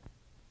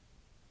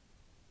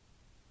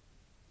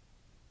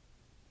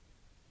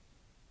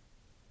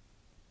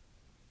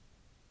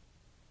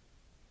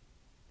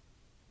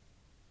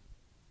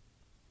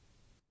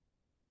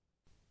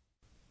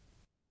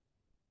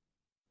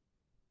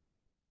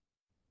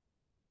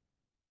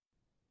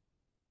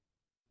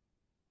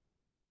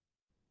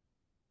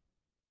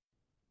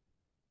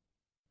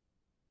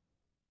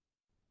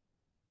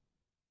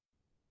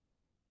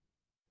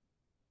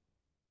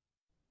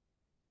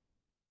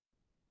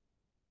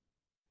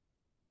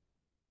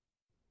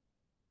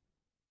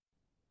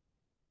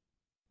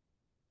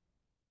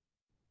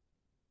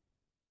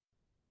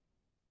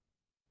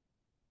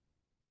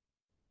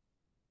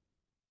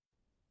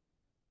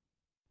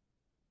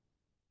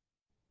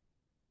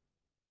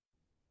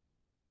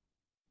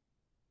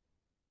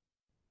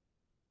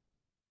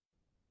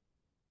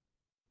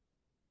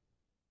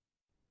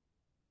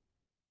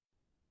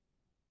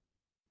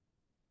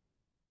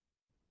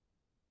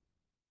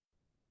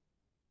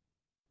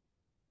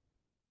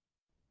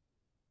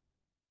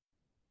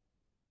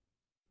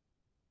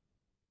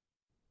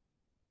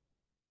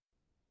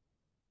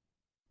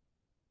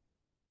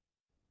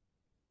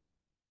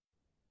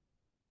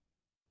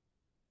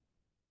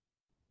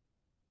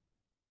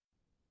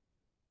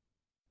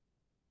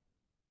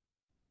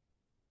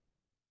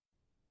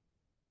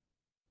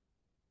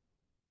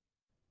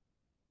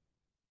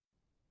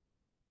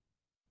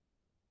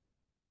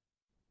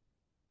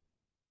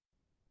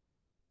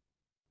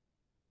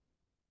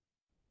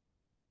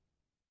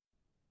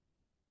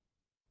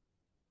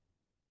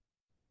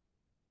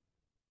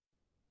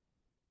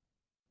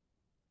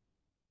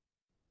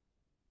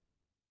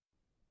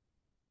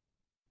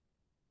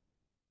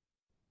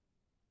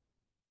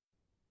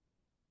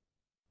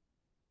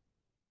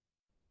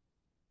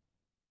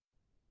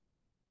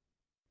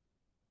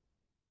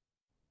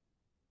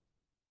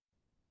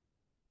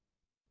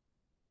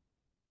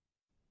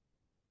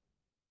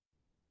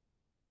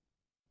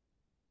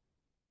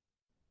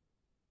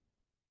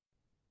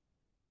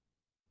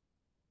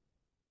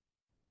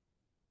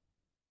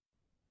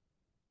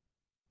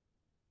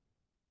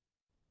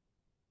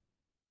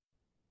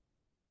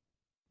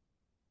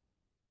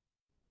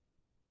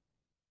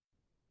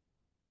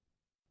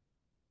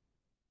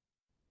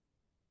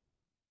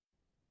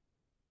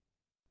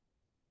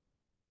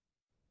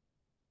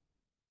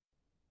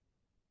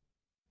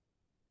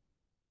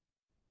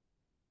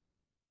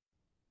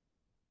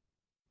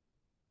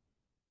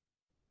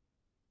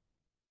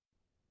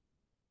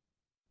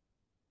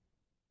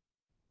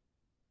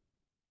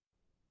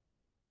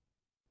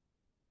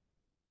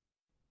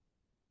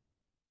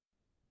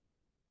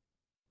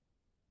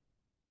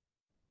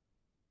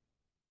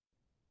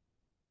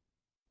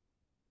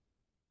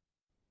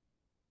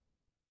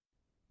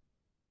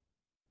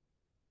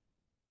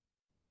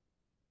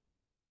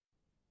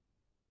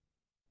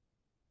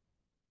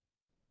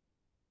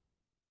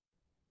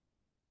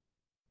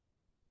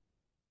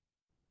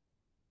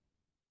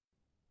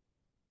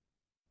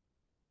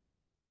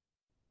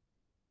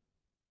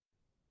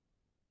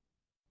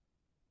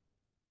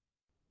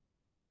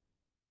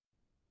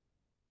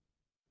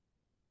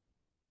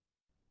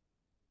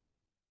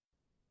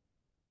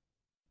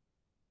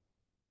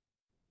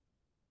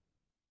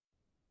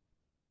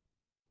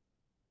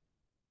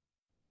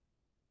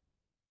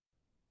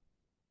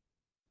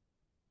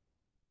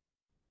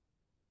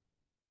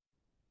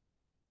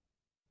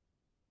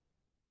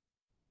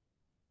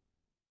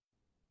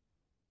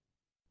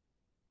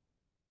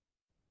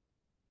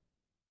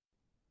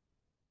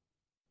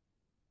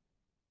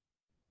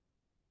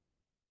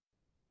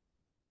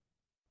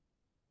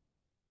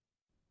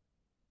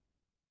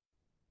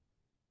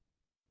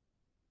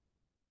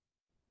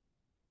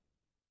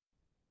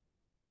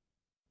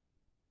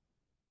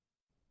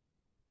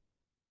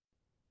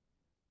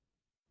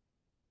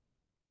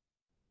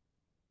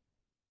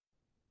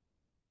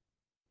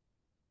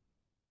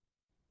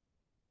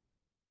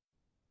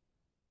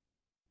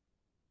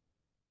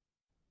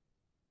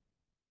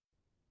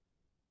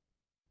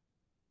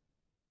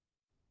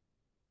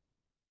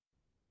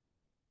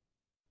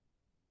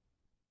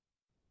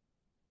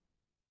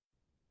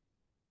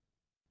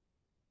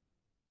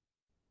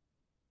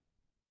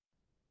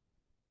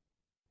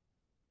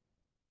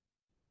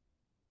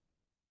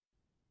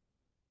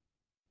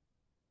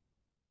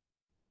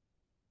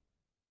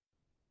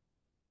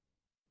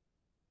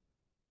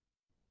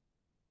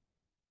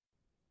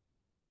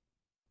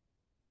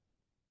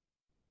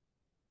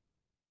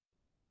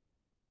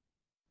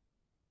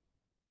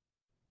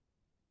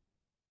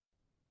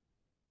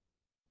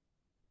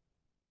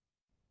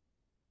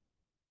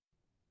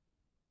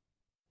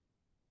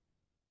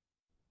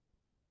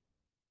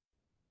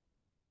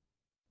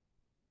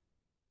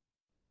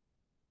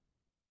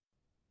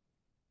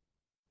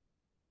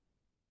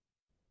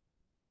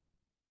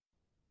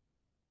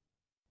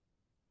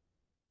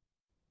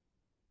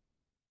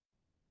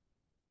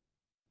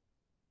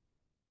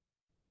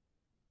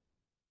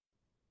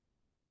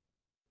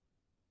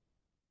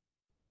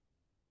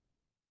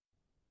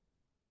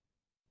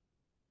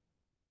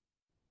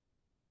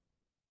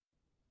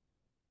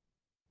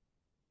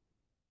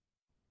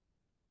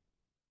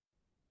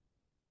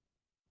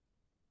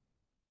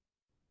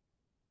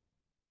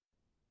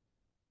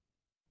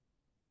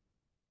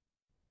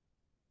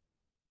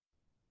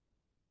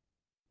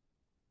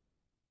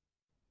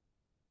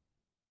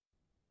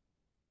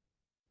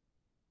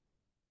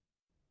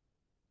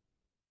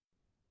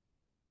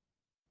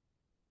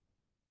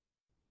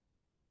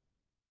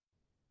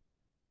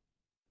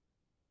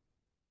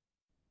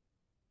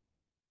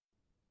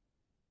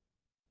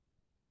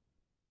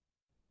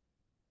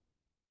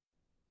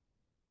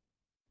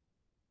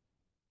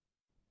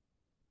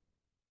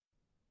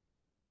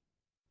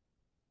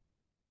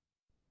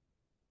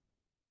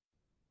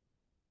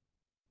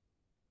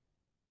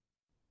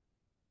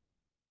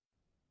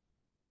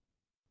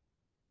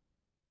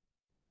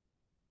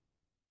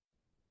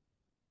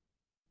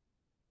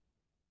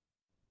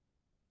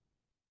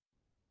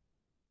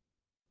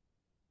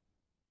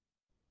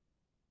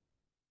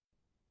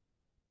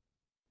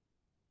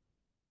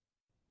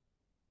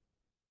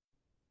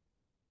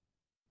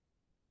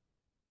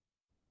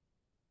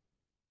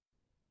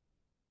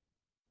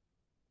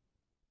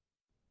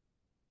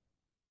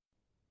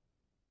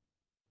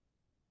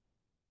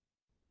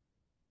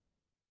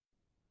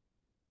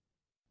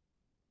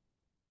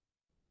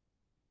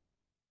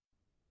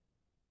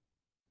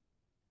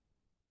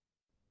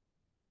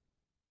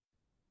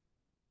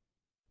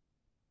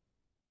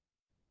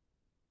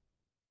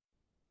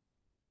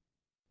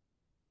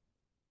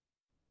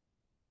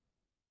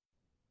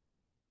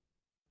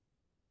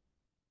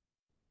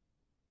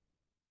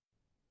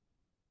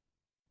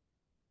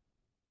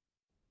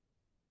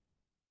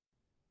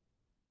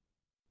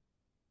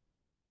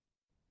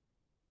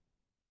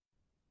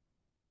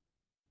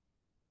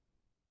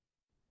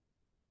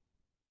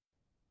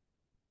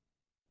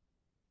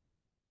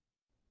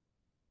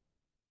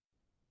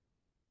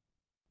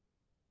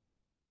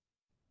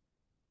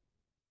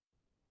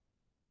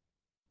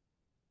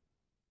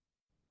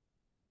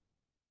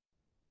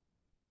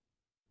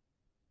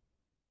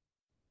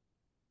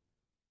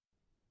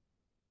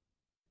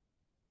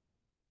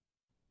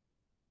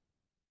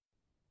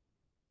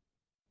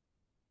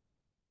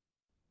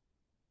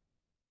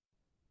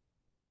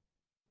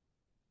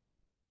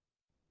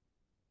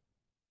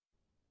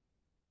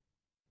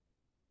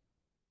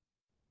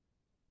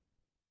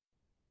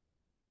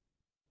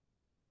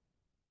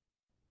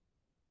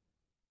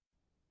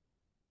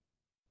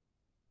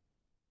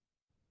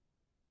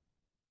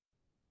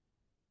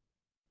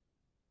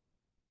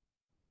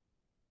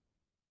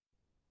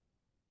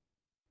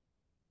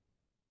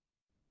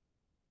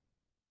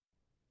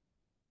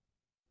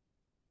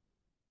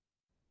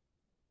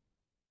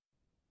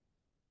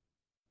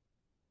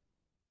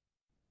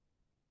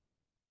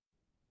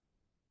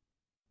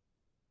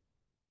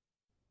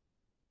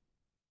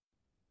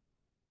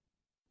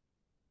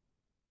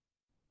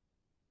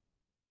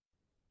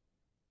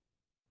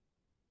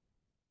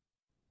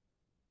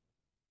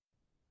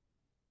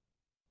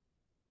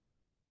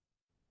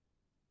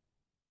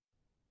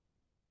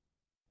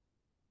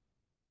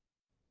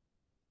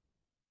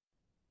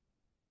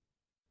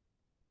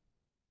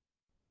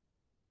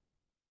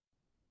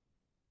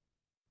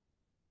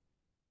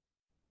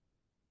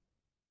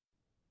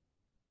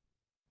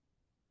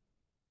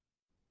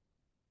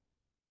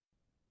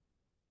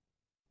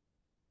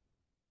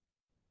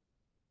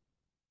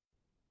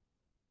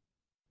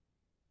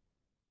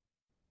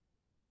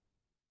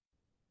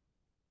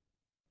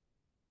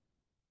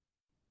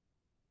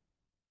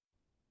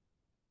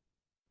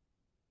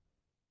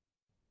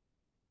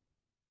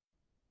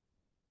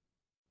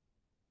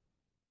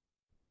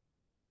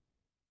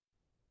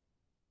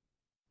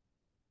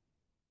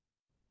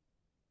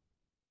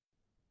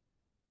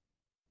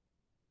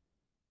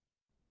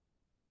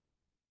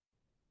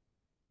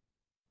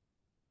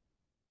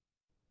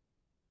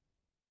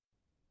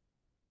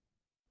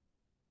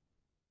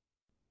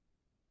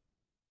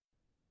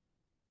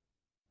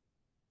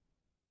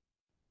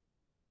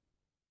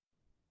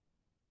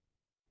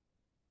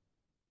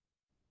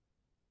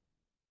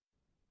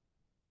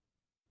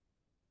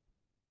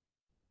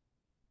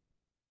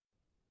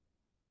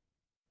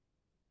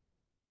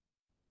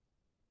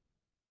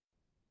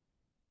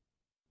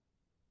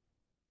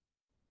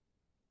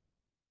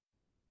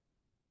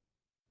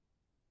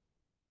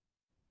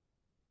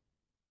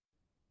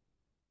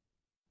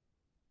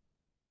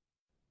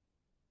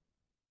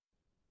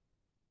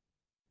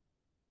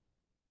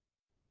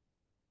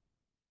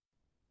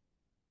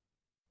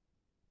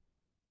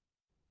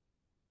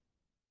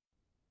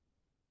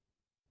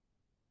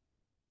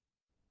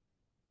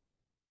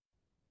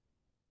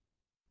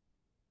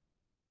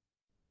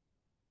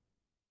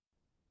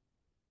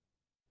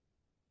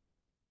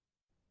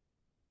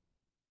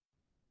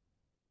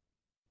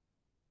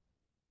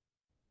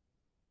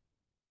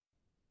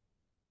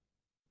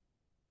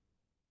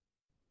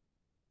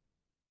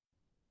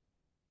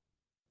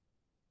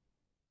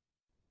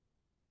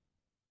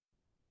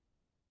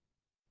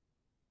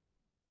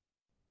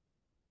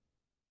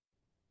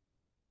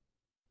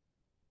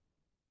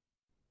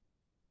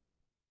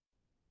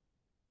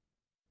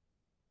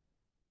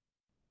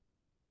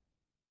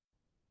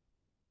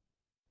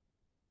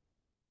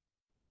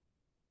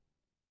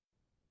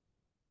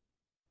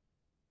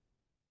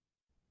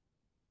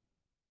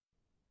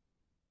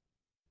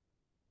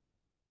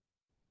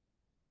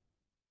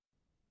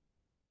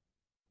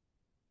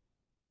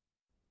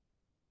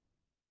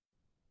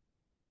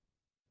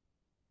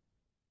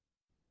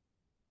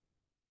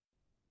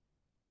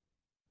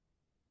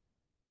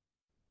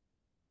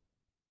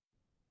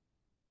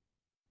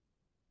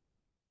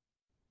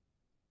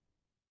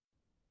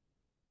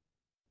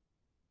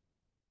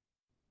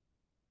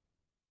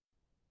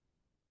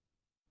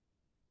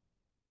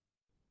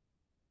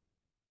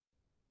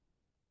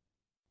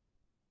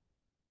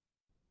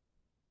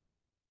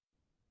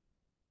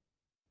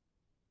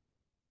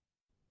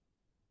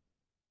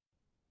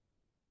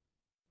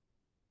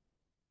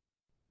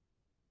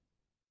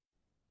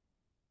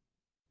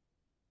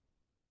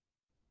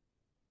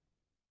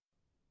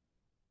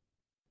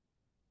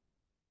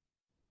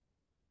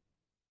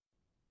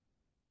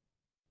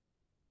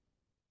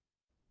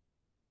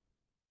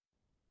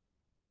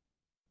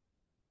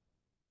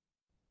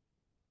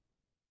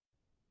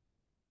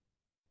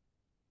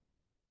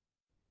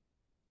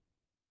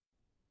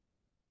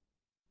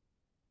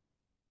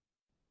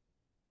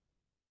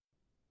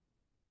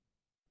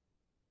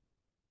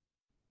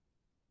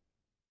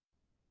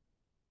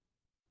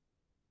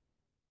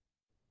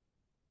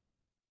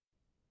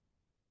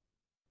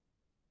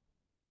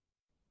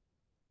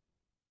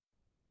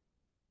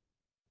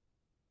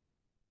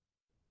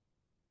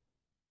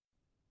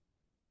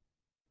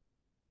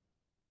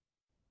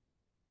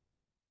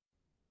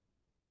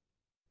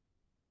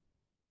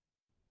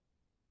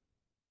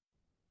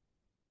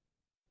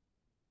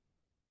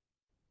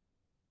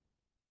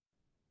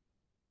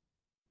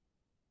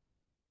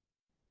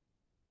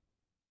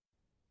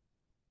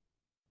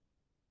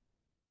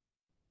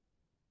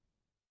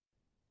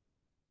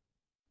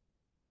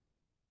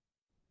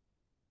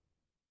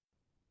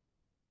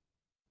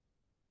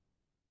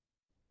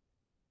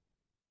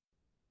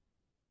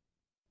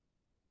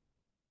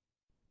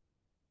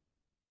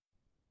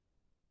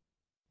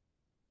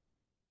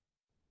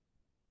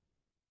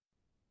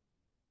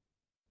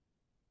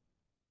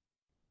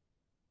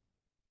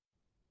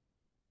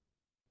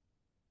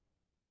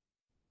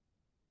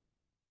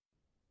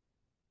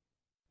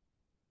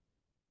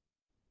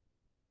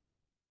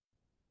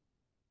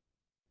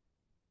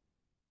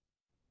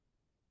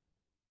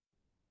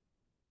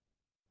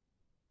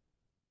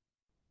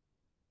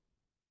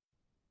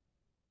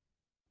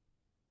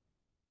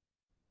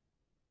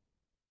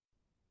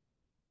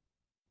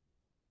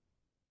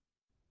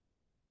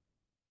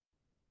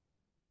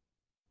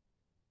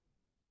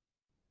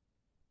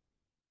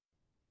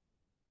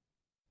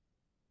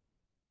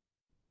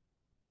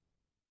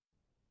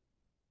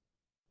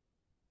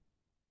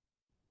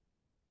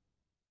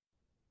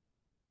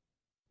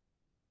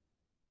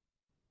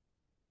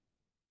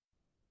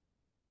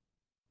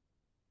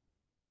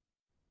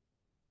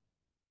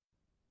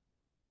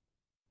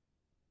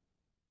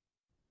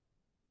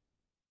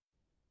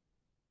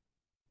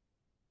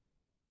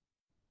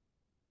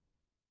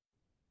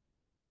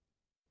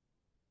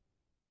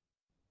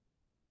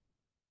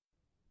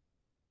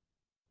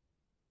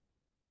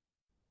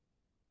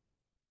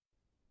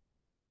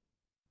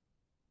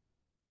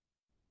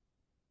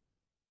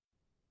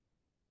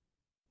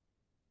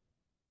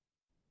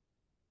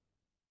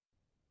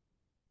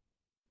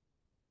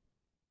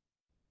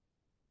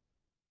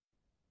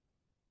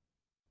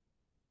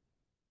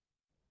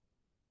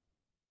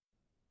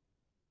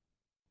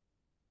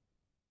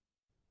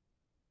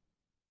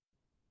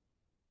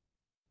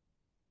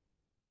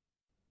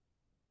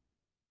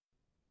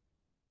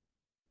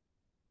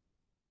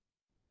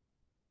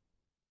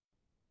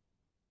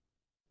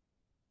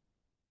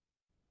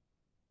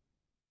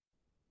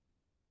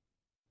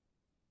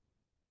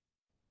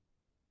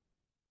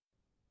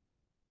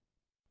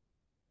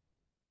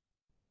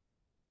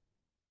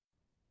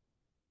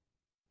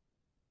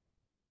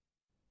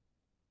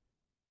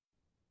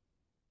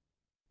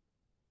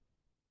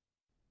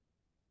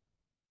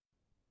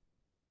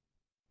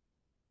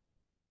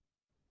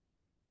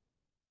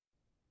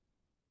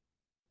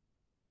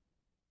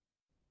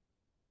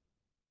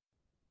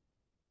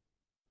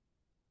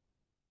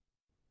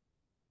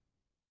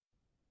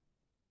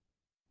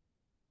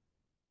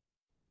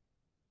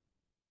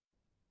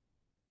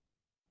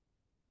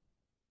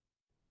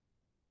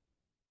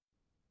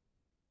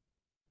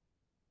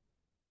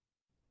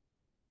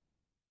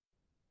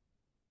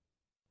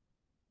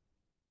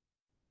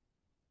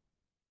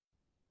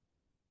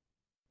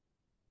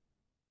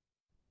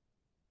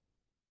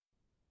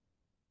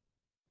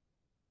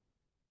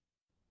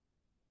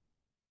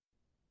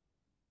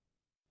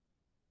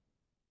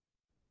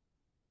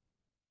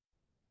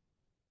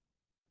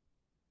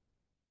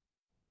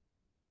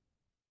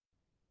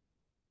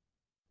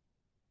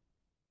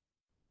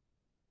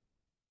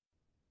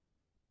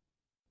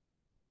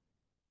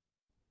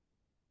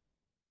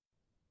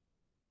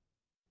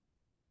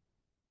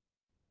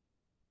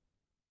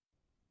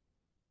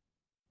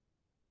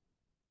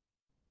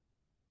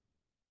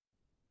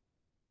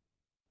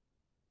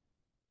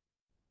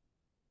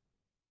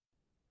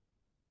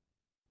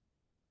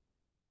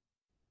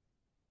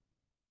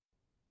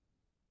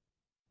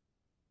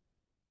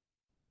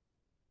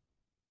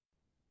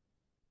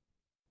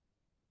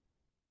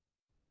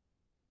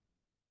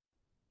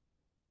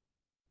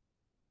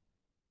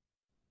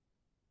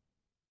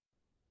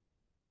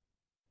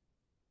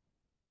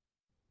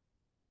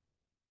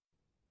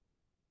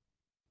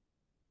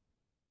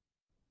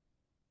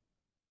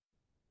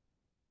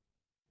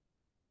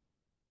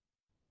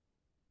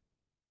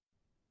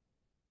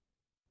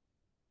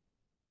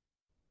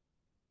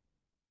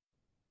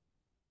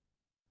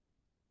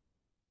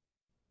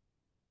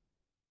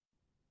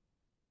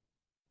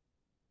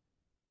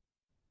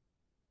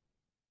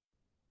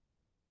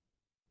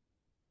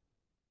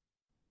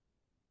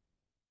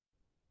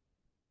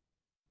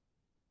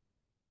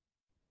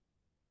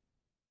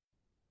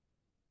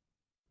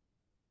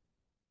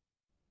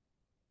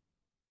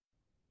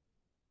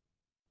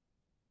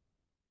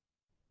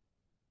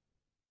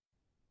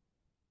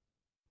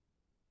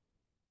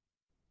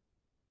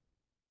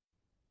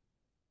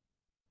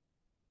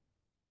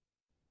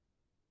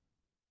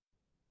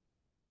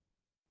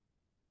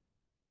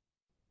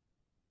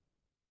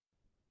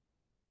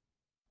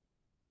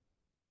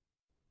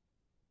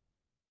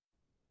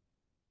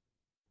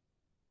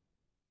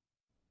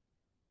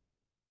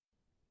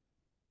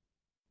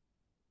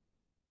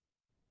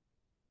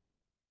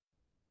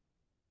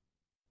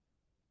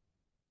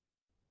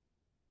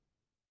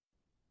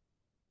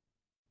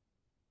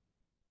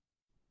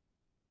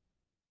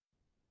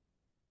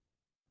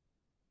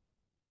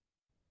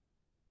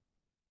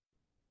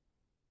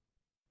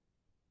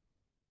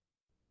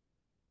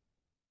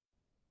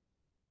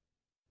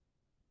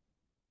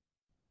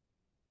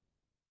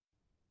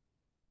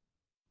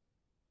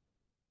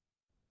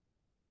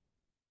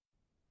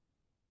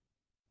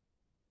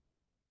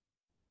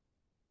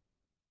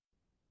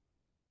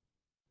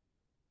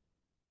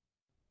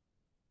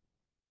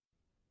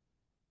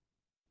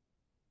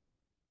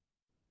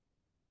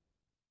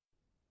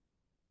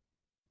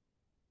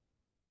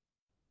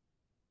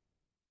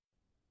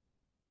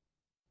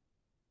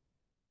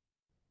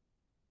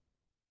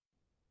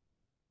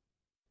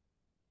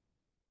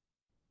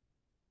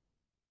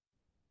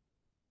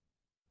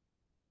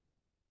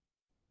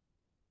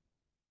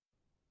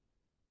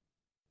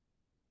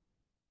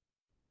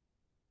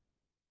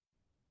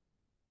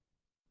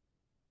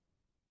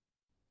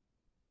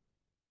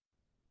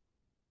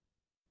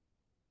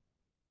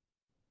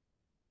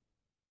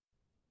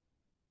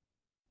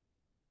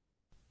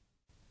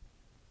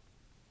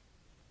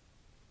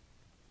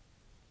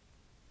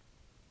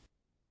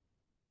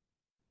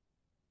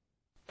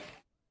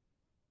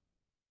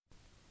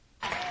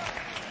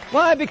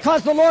 Why?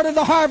 Because the Lord of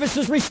the harvest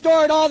has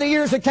restored all the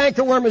years the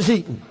cankerworm has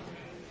eaten.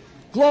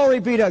 Glory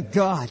be to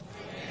God.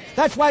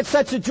 That's why it's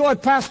such a joy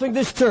pastoring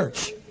this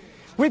church.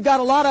 We've got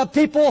a lot of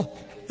people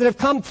that have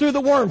come through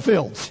the worm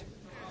fields.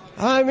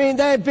 I mean,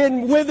 they've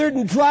been withered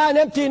and dry and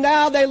empty, and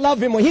now they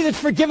love Him. Well, he that's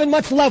forgiven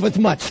much loveth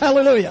much.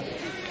 Hallelujah.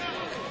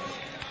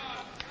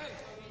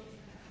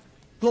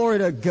 Glory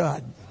to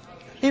God.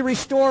 He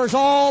restores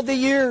all the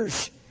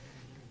years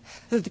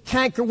that the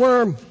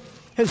cankerworm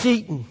has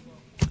eaten.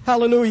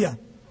 Hallelujah.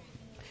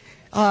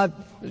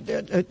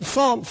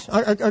 Psalms,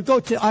 or go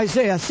to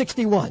Isaiah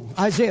 61.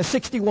 Isaiah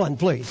 61,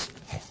 please.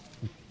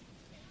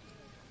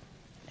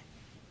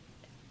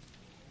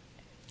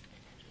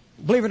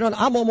 Believe it or not,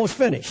 I'm almost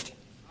finished.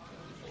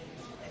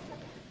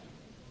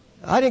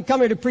 I didn't come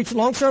here to preach a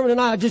long sermon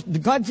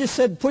tonight. God just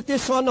said, put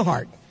this on the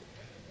heart.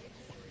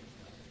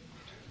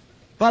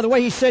 By the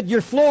way, He said,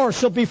 your floor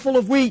shall be full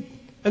of wheat,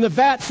 and the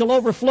vat shall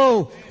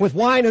overflow with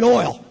wine and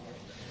oil.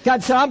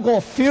 God said, I'm going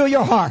to fill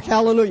your heart.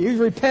 Hallelujah. You've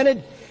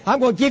repented. I'm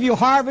going to give you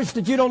harvest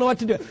that you don't know what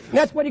to do. And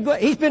that's what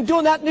He's been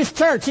doing that in this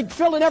church. He's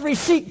filling every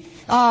seat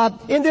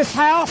in this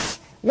house.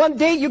 One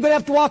day you're going to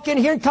have to walk in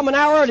here and come an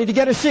hour early to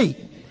get a seat.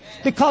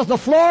 Because the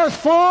floor is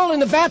full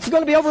and the vat's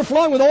going to be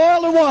overflowing with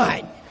oil and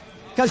wine.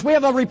 Because we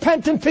have a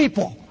repentant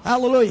people.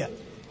 Hallelujah.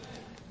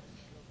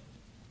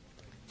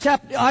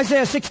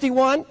 Isaiah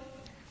 61.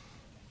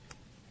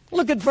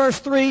 Look at verse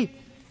 3.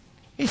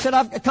 He said,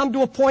 I've come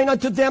to appoint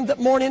unto them that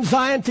mourn in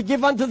Zion, to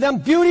give unto them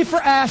beauty for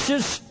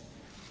ashes,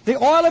 the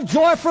oil of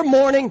joy for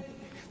mourning,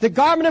 the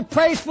garment of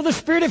praise for the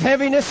spirit of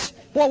heaviness.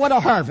 Boy, what a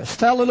harvest.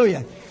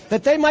 Hallelujah.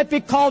 That they might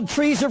be called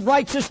trees of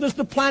righteousness,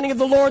 the planting of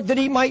the Lord, that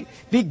He might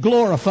be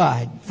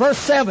glorified. Verse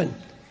 7.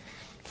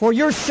 For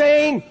your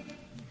shame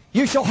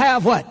you shall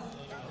have what?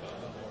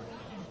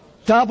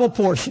 Double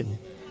portion.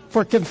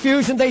 For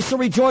confusion they shall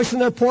rejoice in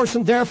their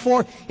portion.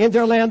 Therefore in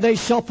their land they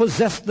shall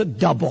possess the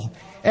double.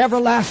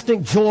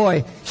 Everlasting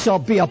joy shall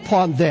be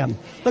upon them.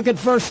 Look at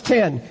verse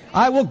 10.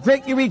 I will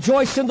greatly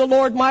rejoice in the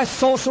Lord. My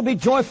soul shall be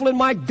joyful in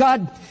my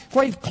God.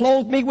 For He's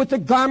clothed me with the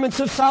garments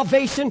of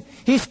salvation.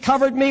 He's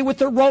covered me with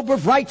the robe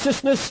of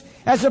righteousness.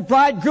 As a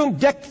bridegroom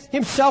decked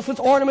himself with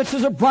ornaments,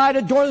 as a bride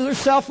adorneth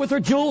herself with her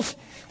jewels.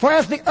 For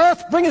as the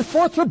earth bringeth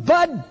forth her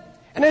bud,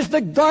 and as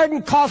the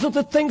garden causeth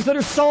the things that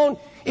are sown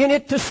in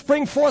it to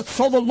spring forth,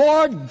 so the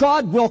Lord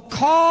God will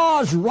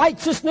cause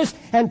righteousness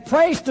and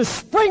praise to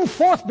spring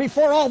forth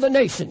before all the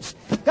nations.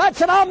 God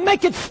said, I'll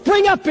make it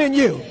spring up in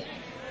you.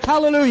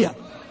 Hallelujah.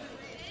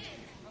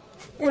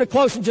 We're going to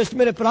close in just a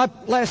minute,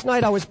 but last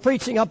night I was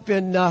preaching up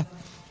in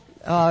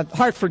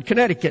Hartford,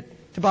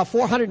 Connecticut, to about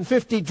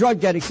 450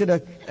 drug addicts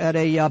at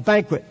a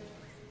banquet.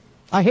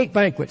 I hate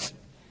banquets,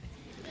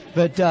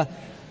 but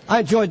I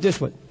enjoyed this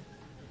one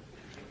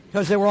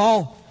because they were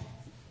all,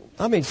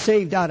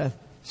 saved out of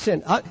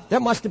sin. There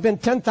must have been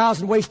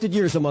 10,000 wasted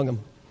years among them.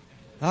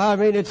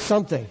 It's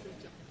something.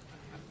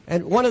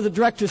 And one of the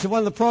directors of one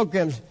of the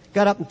programs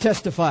got up and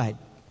testified.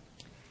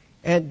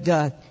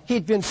 And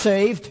he'd been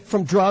saved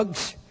from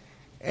drugs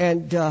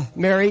and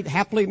married,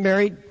 happily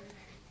married.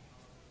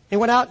 He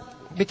went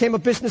out, became a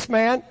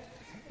businessman,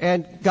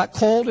 and got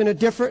cold and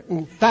indifferent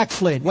and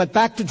backslid, went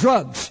back to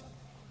drugs.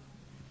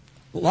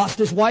 Lost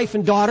his wife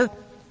and daughter,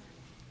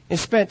 and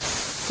spent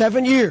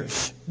 7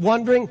 years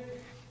wandering,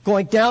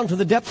 going down to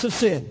the depths of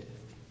sin.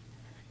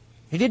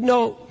 He didn't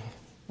know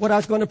what I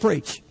was going to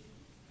preach.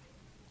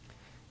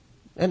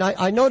 And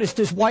I noticed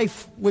his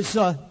wife was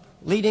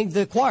leading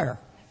the choir.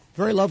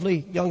 Very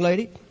lovely young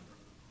lady.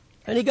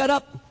 And he got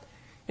up.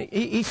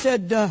 He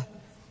said,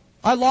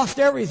 I lost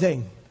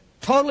everything.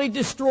 Totally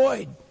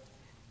destroyed.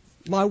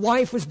 My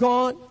wife was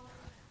gone.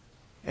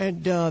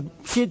 And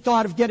she had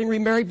thought of getting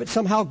remarried, but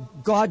somehow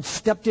God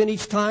stepped in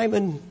each time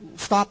and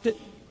stopped it.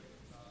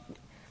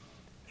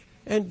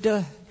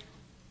 And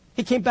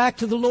he came back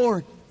to the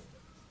Lord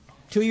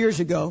 2 years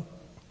ago.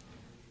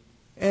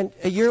 And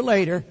a year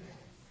later,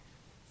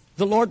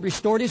 the Lord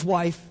restored his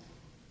wife,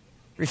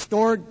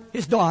 restored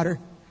his daughter,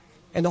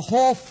 and the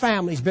whole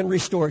family's been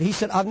restored. He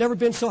said, I've never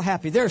been so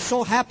happy. They're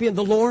so happy in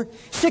the Lord.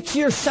 6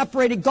 years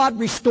separated, God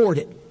restored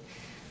it.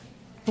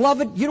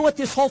 Beloved, you know what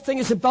this whole thing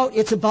is about?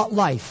 It's about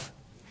life.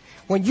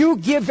 When you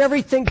give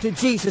everything to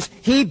Jesus,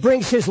 He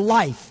brings His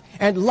life.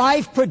 And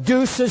life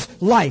produces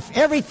life.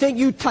 Everything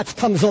you touch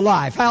comes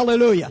alive.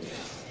 Hallelujah.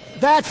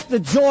 That's the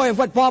joy of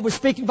what Bob was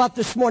speaking about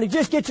this morning.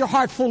 Just get your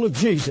heart full of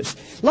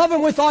Jesus. Love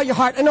Him with all your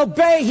heart and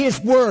obey His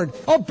word.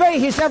 Obey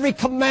His every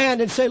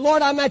command and say,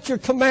 Lord, I'm at your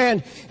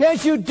command. And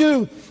as you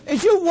do,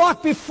 as you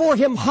walk before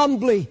Him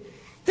humbly,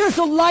 there's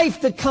a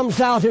life that comes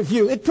out of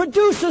you. It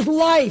produces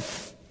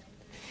life.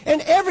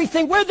 And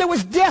everything, where there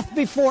was death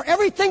before,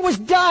 everything was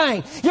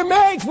dying. Your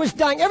marriage was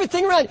dying,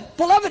 everything around you.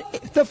 Beloved,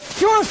 the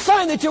sure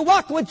sign that you're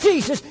walking with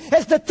Jesus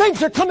is that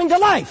things are coming to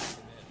life.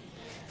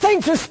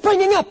 Things are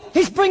springing up.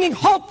 He's bringing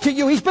hope to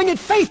you. He's bringing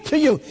faith to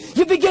you.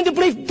 You begin to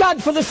believe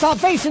God for the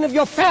salvation of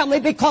your family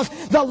because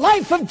the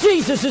life of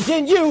Jesus is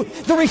in you,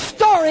 the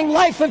restoring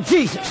life of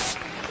Jesus.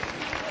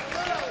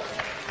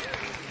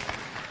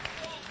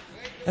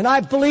 And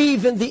I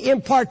believe in the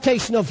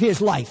impartation of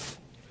His life.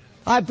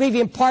 I believe He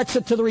imparts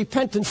it to the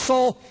repentant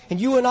soul, and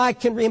you and I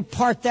can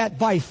impart that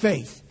by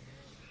faith.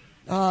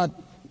 Brother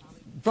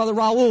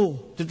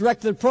Raul, the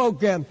director of the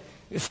program,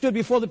 stood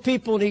before the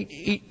people,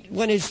 and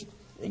when his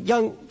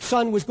young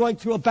son was going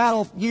through a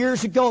battle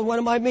years ago in one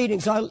of my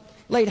meetings, I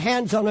laid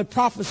hands on him and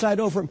prophesied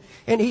over him.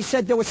 And he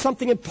said there was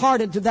something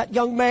imparted to that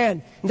young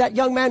man, and that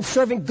young man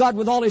serving God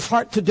with all his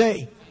heart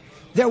today.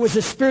 There was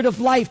a spirit of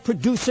life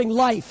producing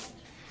life.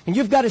 And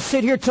you've got to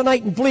sit here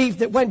tonight and believe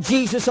that when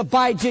Jesus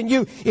abides in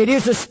you, it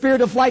is a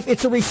spirit of life.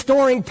 It's a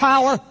restoring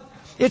power.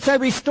 It's a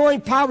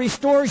restoring power.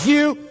 Restores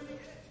you.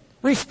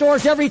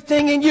 Restores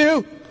everything in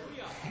you.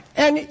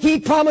 And He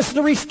promised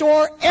to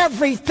restore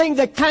everything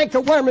that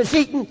cankerworm has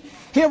eaten.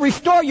 He'll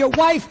restore your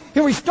wife.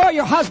 He'll restore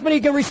your husband.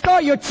 He can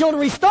restore your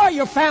children. Restore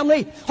your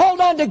family.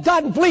 Hold on to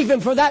God and believe Him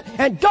for that.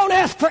 And don't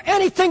ask for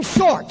anything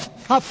short.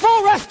 A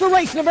full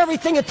restoration of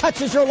everything that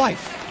touches your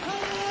life.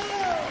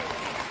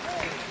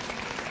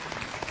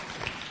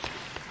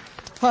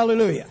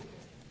 Hallelujah.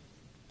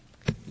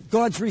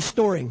 God's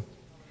restoring.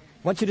 I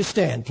want you to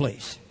stand,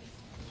 please.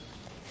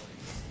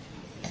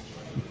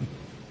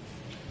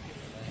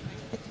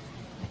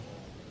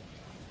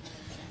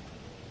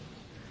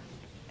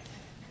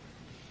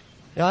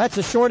 Now, that's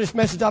the shortest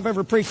message I've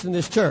ever preached in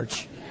this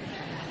church.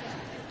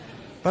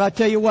 But I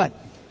tell you what,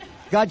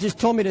 God just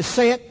told me to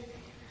say it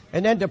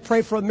and then to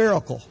pray for a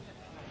miracle.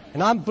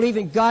 And I'm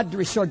believing God to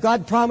restore.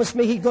 God promised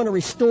me He's going to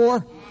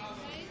restore.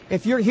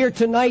 If you're here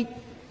tonight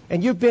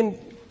and you've been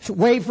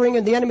wavering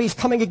and the enemy's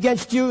coming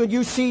against you and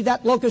you see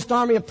that locust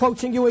army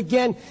approaching you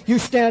again, you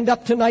stand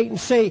up tonight and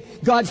say,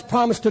 God's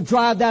promised to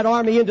drive that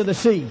army into the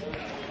sea.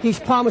 He's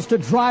promised to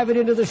drive it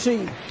into the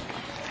sea.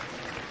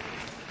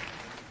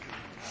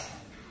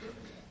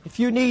 If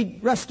you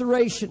need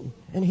restoration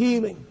and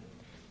healing,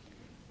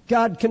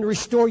 God can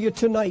restore you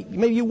tonight.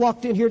 Maybe you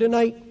walked in here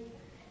tonight,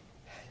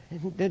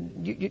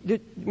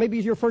 maybe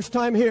it's your first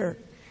time here.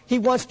 He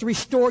wants to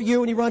restore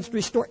you, and He wants to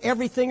restore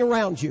everything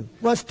around you.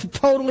 He wants to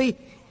totally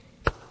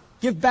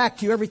give back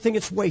to you everything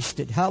that's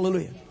wasted.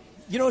 Hallelujah.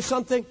 You know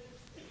something?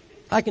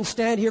 I can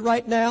stand here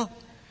right now,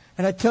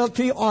 and I tell it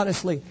to you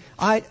honestly.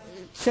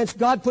 Since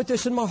God put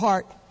this in my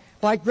heart,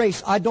 by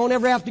grace, I don't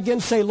ever have to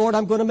again say, Lord,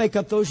 I'm going to make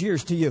up those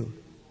years to you.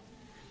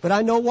 But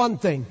I know one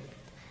thing.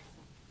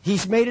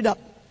 He's made it up.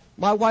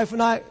 My wife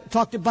and I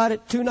talked about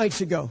it 2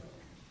 nights ago.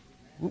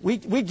 We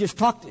just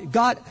talked,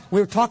 God, we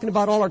were talking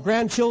about all our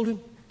grandchildren,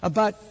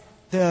 about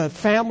the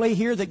family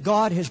here that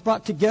God has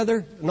brought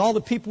together, and all the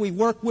people we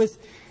work with.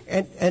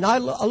 And I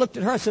looked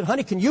at her, I said,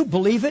 honey, can you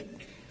believe it?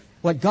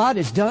 What God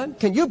has done?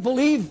 Can you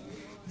believe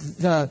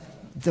the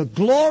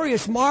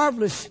glorious,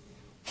 marvelous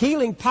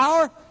healing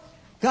power?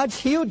 God's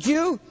healed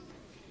you.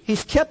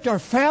 He's kept our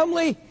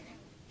family.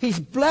 He's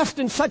blessed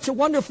in such a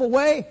wonderful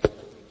way.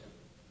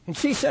 And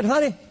she said,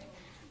 honey,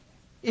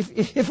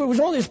 if it was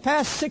only this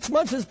past 6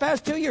 months, this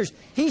past 2 years,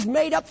 He's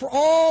made up for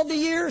all the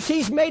years.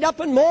 He's made up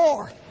and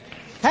more.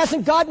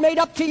 Hasn't God made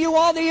up to you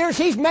all the years?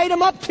 He's made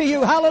them up to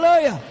you.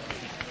 Hallelujah.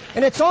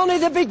 And it's only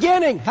the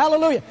beginning.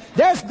 Hallelujah.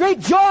 There's great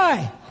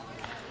joy,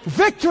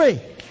 victory,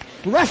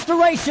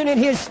 restoration in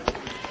His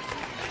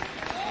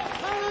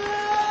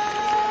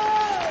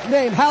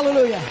name.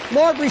 Hallelujah.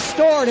 Lord,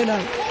 restore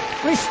tonight.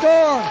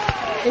 Restore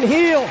and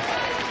heal.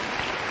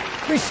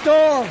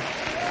 Restore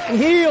and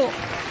heal.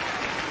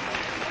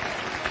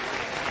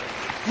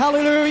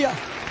 Hallelujah.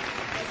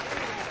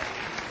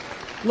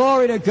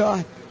 Glory to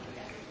God.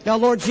 Now,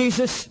 Lord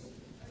Jesus,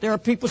 there are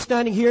people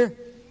standing here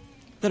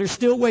that are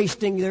still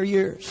wasting their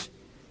years.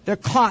 They're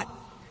caught.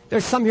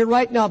 There's some here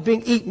right now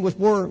being eaten with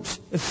worms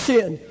of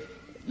sin,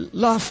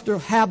 lust or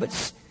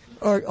habits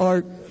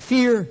or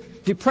fear,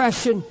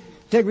 depression,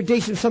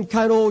 degradation of some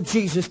kind. Oh,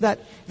 Jesus, that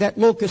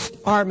locust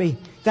army,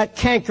 that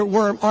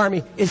cankerworm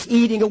army is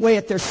eating away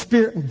at their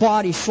spirit and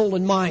body, soul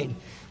and mind.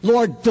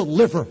 Lord,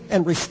 deliver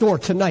and restore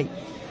tonight.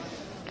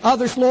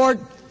 Others, Lord,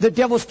 the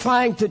devil's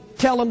trying to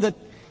tell them that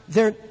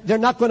they're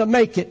not going to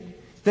make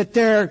it, that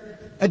they're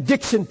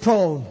addiction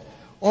prone,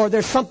 or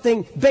there's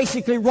something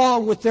basically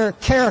wrong with their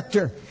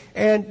character,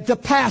 and the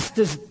past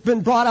has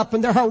been brought up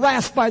and they're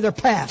harassed by their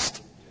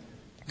past.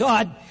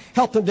 God,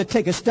 help them to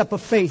take a step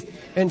of faith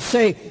and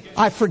say,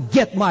 I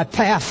forget my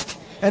past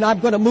and I'm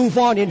going to move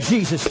on in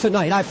Jesus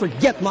tonight. I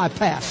forget my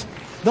past.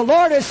 The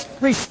Lord has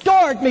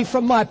restored me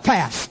from my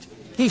past.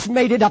 He's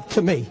made it up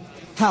to me.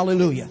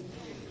 Hallelujah.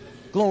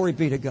 Glory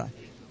be to God.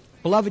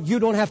 Beloved, you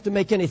don't have to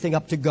make anything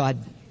up to God.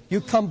 You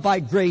come by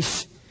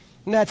grace,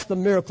 and that's the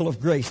miracle of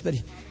grace. That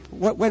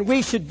when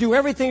we should do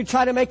everything to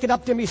try to make it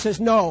up to Him, He says,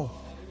 no,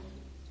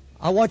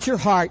 I want your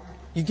heart.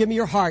 You give me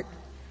your heart.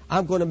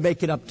 I'm going to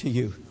make it up to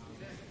you.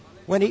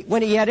 When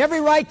he had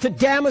every right to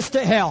damn us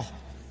to hell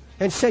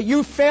and say,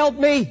 you failed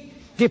me,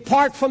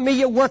 depart from me,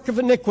 you work of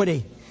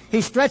iniquity. He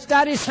stretched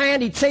out His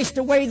hand, He chased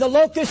away the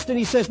locust, and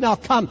He says, now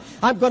come,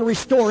 I'm going to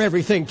restore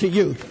everything to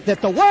you.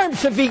 That the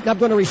worms have eaten, I'm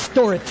going to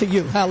restore it to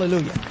you.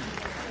 Hallelujah.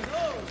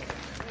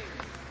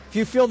 If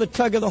you feel the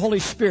tug of the Holy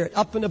Spirit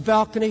up in the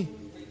balcony,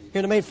 here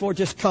on the main floor,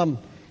 just come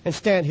and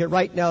stand here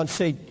right now and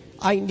say,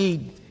 I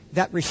need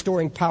that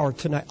restoring power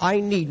tonight.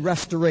 I need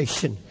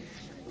restoration.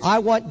 I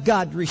want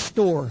God to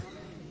restore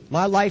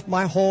my life,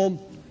 my home,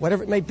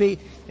 whatever it may be.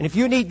 And if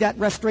you need that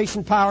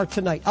restoration power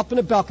tonight, up in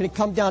the balcony,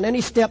 come down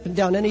any step and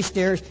down any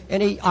stairs,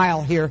 any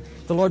aisle here.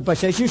 The Lord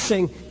bless you. As you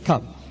sing,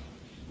 come.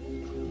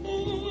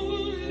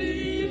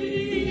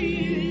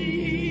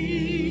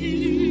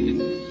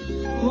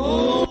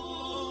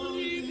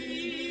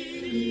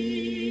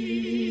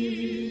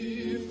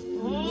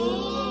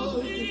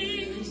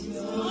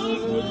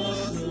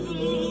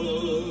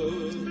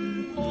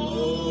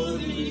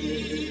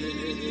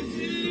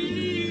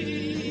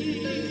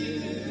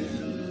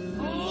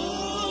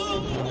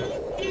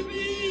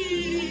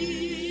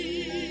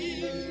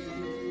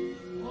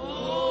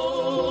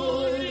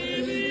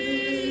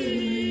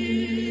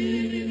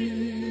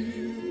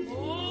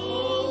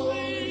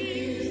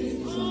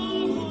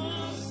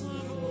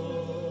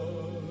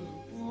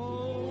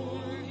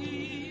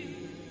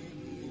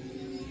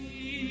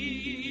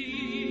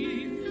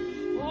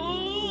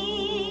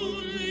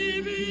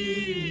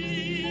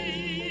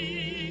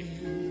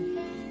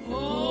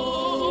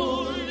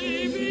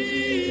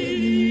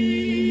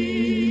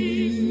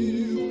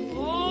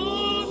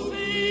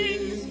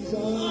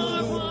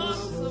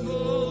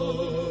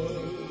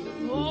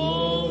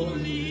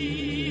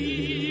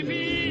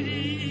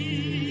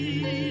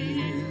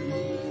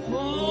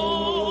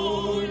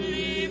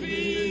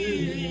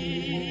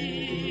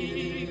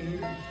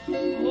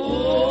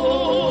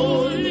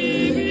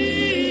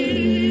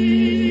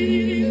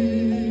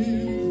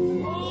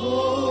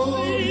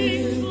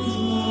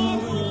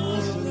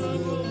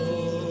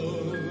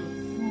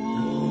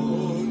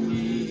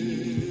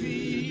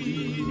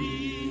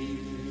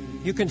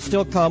 You can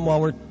still come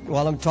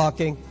while I'm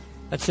talking.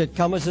 That's it.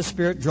 Come as the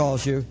Spirit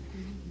draws you.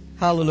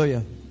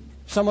 Hallelujah.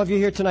 Some of you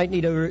here tonight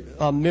need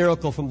a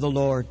miracle from the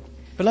Lord.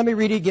 But let me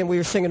read it again. We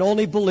were singing,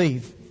 only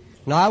believe.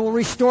 Now I will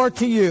restore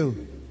to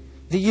you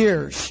the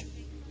years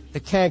the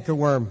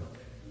cankerworm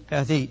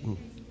hath eaten.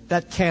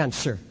 That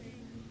cancer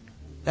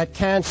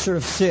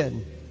of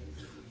sin.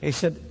 He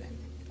said,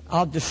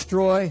 I'll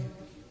destroy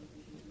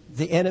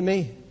the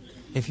enemy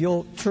if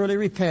you'll truly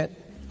repent.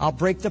 I'll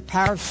break the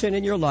power of sin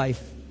in your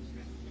life.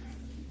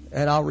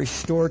 And I'll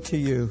restore to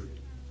you.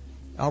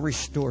 I'll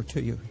restore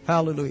to you.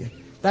 Hallelujah.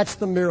 That's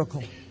the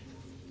miracle.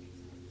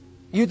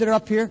 You that are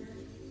up here,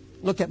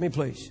 look at me,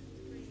 please.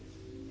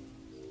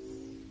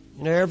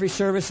 You know, every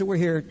service that we're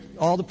here,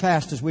 all the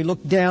pastors, we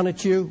look down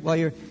at you while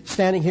you're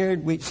standing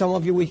here. Some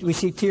of you, we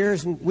see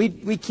tears, and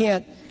we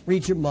can't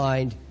read your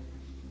mind.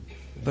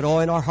 But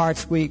in our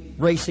hearts, we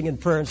racing in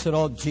prayer and said,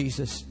 oh,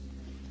 Jesus,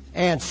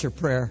 answer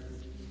prayer.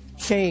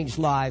 Change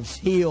lives.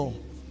 Heal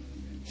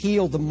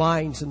the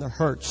minds and the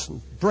hurts,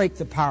 and break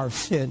the power of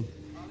sin,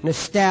 and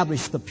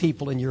establish the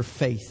people in your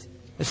faith.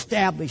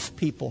 Establish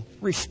people.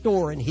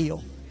 Restore and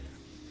heal.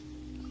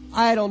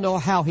 I don't know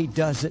how He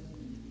does it.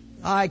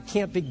 I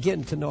can't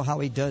begin to know how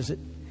He does it.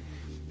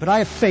 But I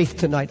have faith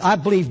tonight. I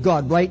believe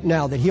God right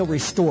now that He'll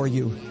restore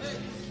you.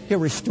 He'll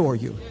restore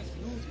you.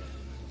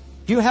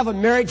 Do you have a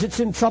marriage that's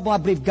in trouble? I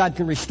believe God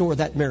can restore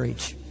that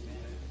marriage.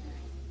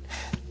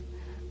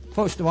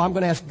 First of all, I'm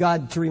going to ask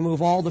God to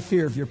remove all the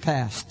fear of your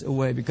past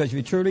away, because if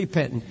you're truly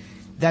repentant,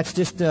 that's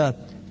just a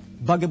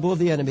bugaboo of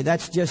the enemy.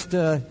 That's just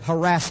a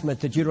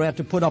harassment that you don't have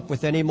to put up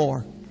with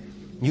anymore.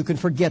 You can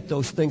forget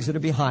those things that are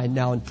behind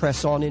now and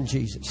press on in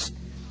Jesus.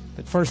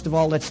 But first of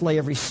all, let's lay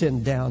every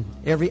sin down,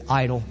 every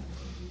idol.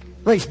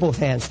 Raise both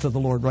hands to the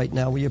Lord right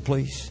now, will you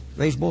please?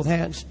 Raise both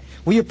hands.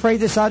 Will you pray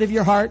this out of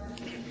your heart?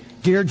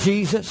 Dear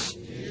Jesus,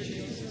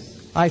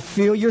 I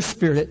feel your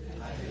Spirit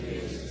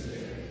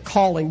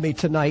calling me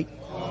tonight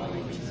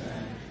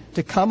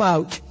to come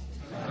out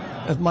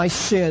of my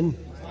sin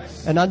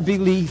and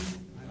unbelief.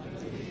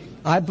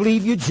 I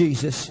believe you,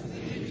 Jesus,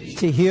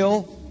 to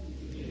heal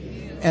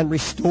and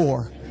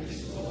restore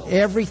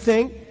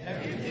everything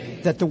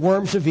that the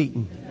worms have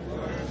eaten.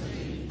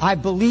 I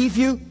believe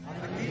you,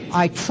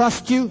 I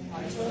trust you,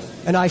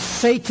 and I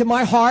say to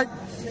my heart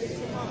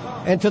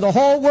and to the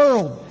whole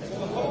world,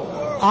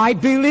 I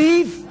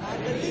believe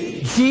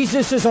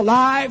Jesus is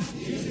alive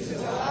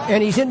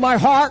and He's in my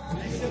heart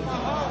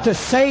to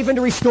save and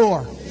to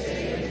restore.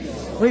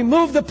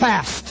 Remove the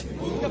past.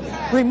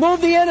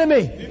 Remove the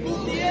enemy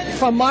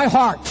from my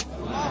heart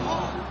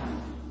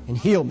and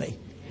heal me.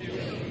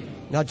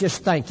 Now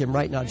just thank Him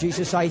right now.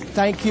 Jesus, I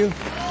thank you.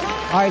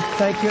 I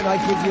thank you, and I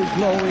give you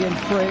glory and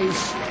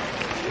praise,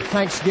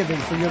 thanksgiving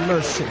for your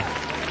mercy.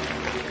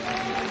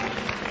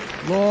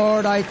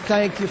 Lord, I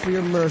thank you for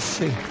your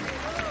mercy.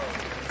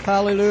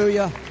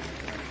 Hallelujah.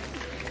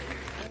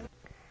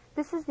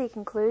 This is the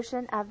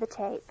conclusion of the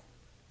tape.